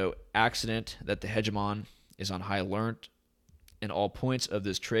obviously no accident that the hegemon is on high alert in all points of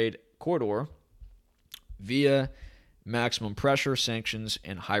this trade corridor via maximum pressure, sanctions,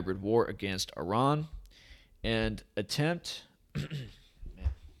 and hybrid war against Iran, and attempt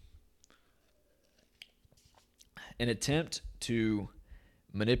to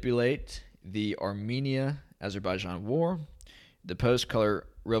manipulate the Armenia-Azerbaijan war, the post-color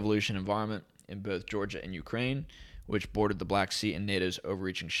revolution environment in both Georgia and Ukraine, which bordered the Black Sea and NATO's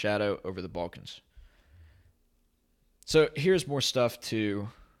overreaching shadow over the Balkans. So here's more stuff to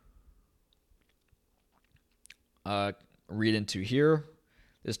read into here.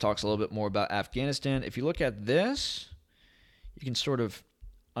 This talks a little bit more about Afghanistan. If you look at this, you can sort of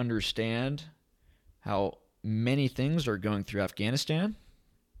understand how many things are going through Afghanistan.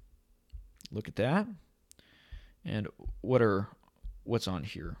 Look at that. And what's on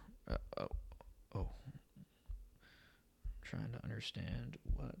here? Trying to understand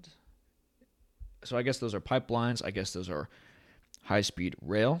what. So I guess those are pipelines. I guess those are high-speed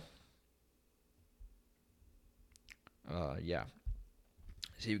rail. Yeah.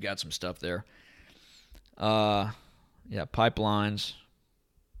 So you've got some stuff there. Yeah, pipelines.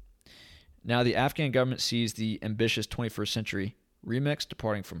 Now the Afghan government sees the ambitious 21st century remix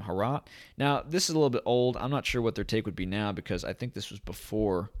departing from Herat. Now, this is a little bit old. I'm not sure what their take would be now because I think this was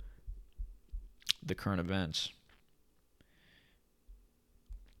before the current events.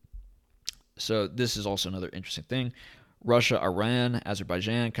 So this is also another interesting thing. Russia, Iran,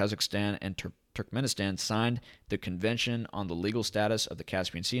 Azerbaijan, Kazakhstan, and Turkmenistan signed the Convention on the Legal Status of the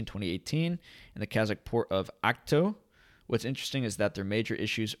Caspian Sea in 2018 in the Kazakh port of Akto. What's interesting is that their major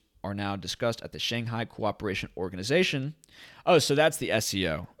issues are now discussed at the Shanghai Cooperation Organization. Oh, so that's the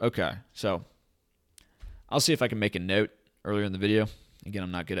SCO. Okay, so I'll see if I can make a note earlier in the video. Again,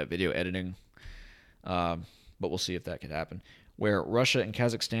 I'm not good at video editing, but we'll see if that could happen. Where Russia and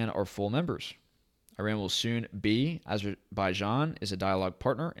Kazakhstan are full members. Iran will soon be. Azerbaijan is a dialogue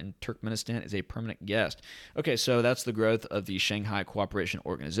partner, and Turkmenistan is a permanent guest. Okay, so that's the growth of the Shanghai Cooperation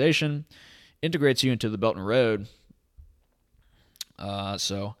Organization. Integrates you into the Belt and Road.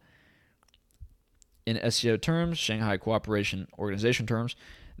 So in SCO terms, Shanghai Cooperation Organization terms,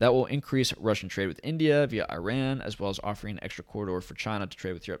 that will increase Russian trade with India via Iran, as well as offering an extra corridor for China to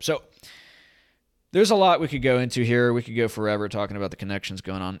trade with Europe. So there's a lot we could go into here. We could go forever talking about the connections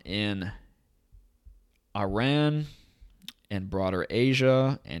going on in Iran and broader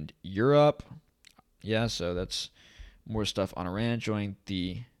Asia and Europe. Yeah, so that's more stuff on Iran joining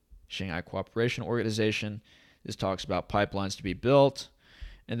the Shanghai Cooperation Organization. This talks about pipelines to be built.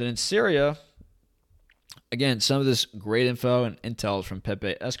 And then in Syria, again, some of this great info and intel is from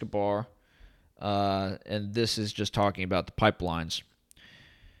Pepe Escobar. And this is just talking about the pipelines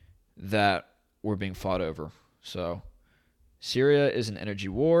that were being fought over. So Syria is an energy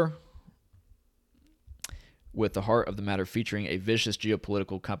war with the heart of the matter featuring a vicious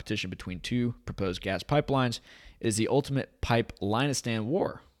geopolitical competition between two proposed gas pipelines. It is the ultimate Pipelinistan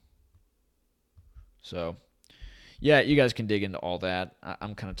war. So, yeah, you guys can dig into all that.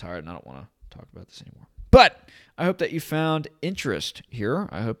 I'm kind of tired and I don't want to talk about this anymore. But I hope that you found interest here.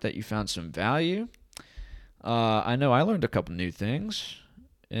 I hope that you found some value. I know I learned a couple new things.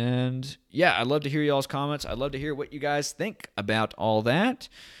 And, yeah, I'd love to hear y'all's comments. I'd love to hear what you guys think about all that.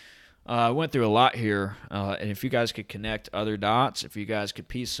 I went through a lot here, and if you guys could connect other dots, if you guys could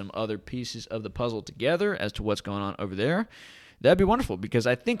piece some other pieces of the puzzle together as to what's going on over there, that'd be wonderful, because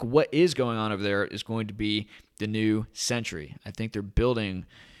I think what is going on over there is going to be the new century. I think they're building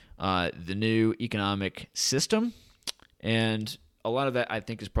the new economic system, and a lot of that I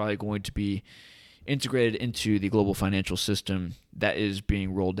think is probably going to be integrated into the global financial system that is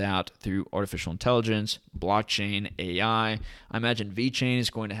being rolled out through artificial intelligence, blockchain, AI. I imagine VeChain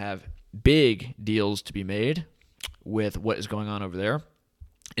is going to have big deals to be made with what is going on over there.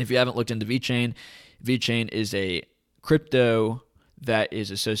 If you haven't looked into VeChain, VeChain is a crypto that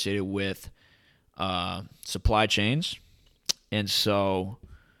is associated with supply chains. And so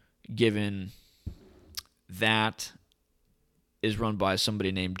given that is run by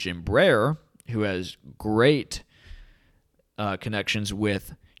somebody named Jim Breyer, who has great connections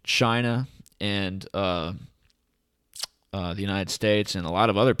with China and the United States and a lot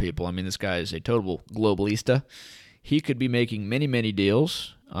of other people. I mean, this guy is a total globalista. He could be making many, many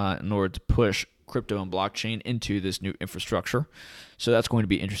deals in order to push crypto and blockchain into this new infrastructure. So that's going to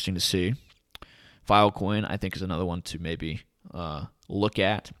be interesting to see. Filecoin, I think, is another one to maybe look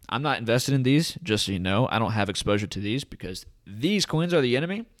at. I'm not invested in these, just so you know. I don't have exposure to these because these coins are the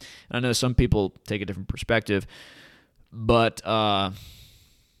enemy. And I know some people take a different perspective, but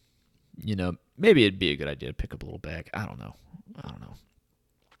maybe it'd be a good idea to pick up a little bag. I don't know.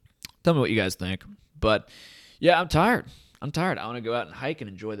 Tell me what you guys think. But yeah, I'm tired. I want to go out and hike and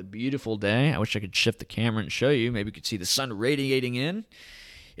enjoy the beautiful day. I wish I could shift the camera and show you. Maybe you could see the sun radiating in.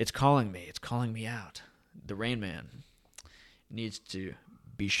 It's calling me. It's calling me out. The Rain Man needs to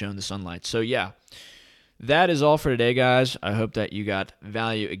be shown the sunlight. So yeah, that is all for today, guys. I hope that you got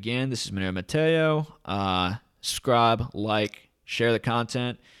value again. This is Manuel Mateo. Subscribe, like, share the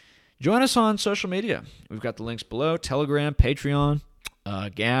content. Join us on social media. We've got the links below: Telegram, Patreon,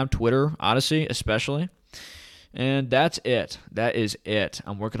 Gab, Twitter, Odyssey, especially. And that's it. That is it.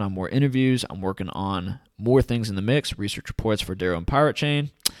 I'm working on more interviews. I'm working on more things in the mix, research reports for Darrow and Pirate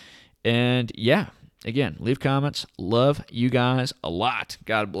Chain. And yeah, again, leave comments. Love you guys a lot.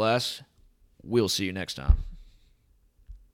 God bless. We'll see you next time.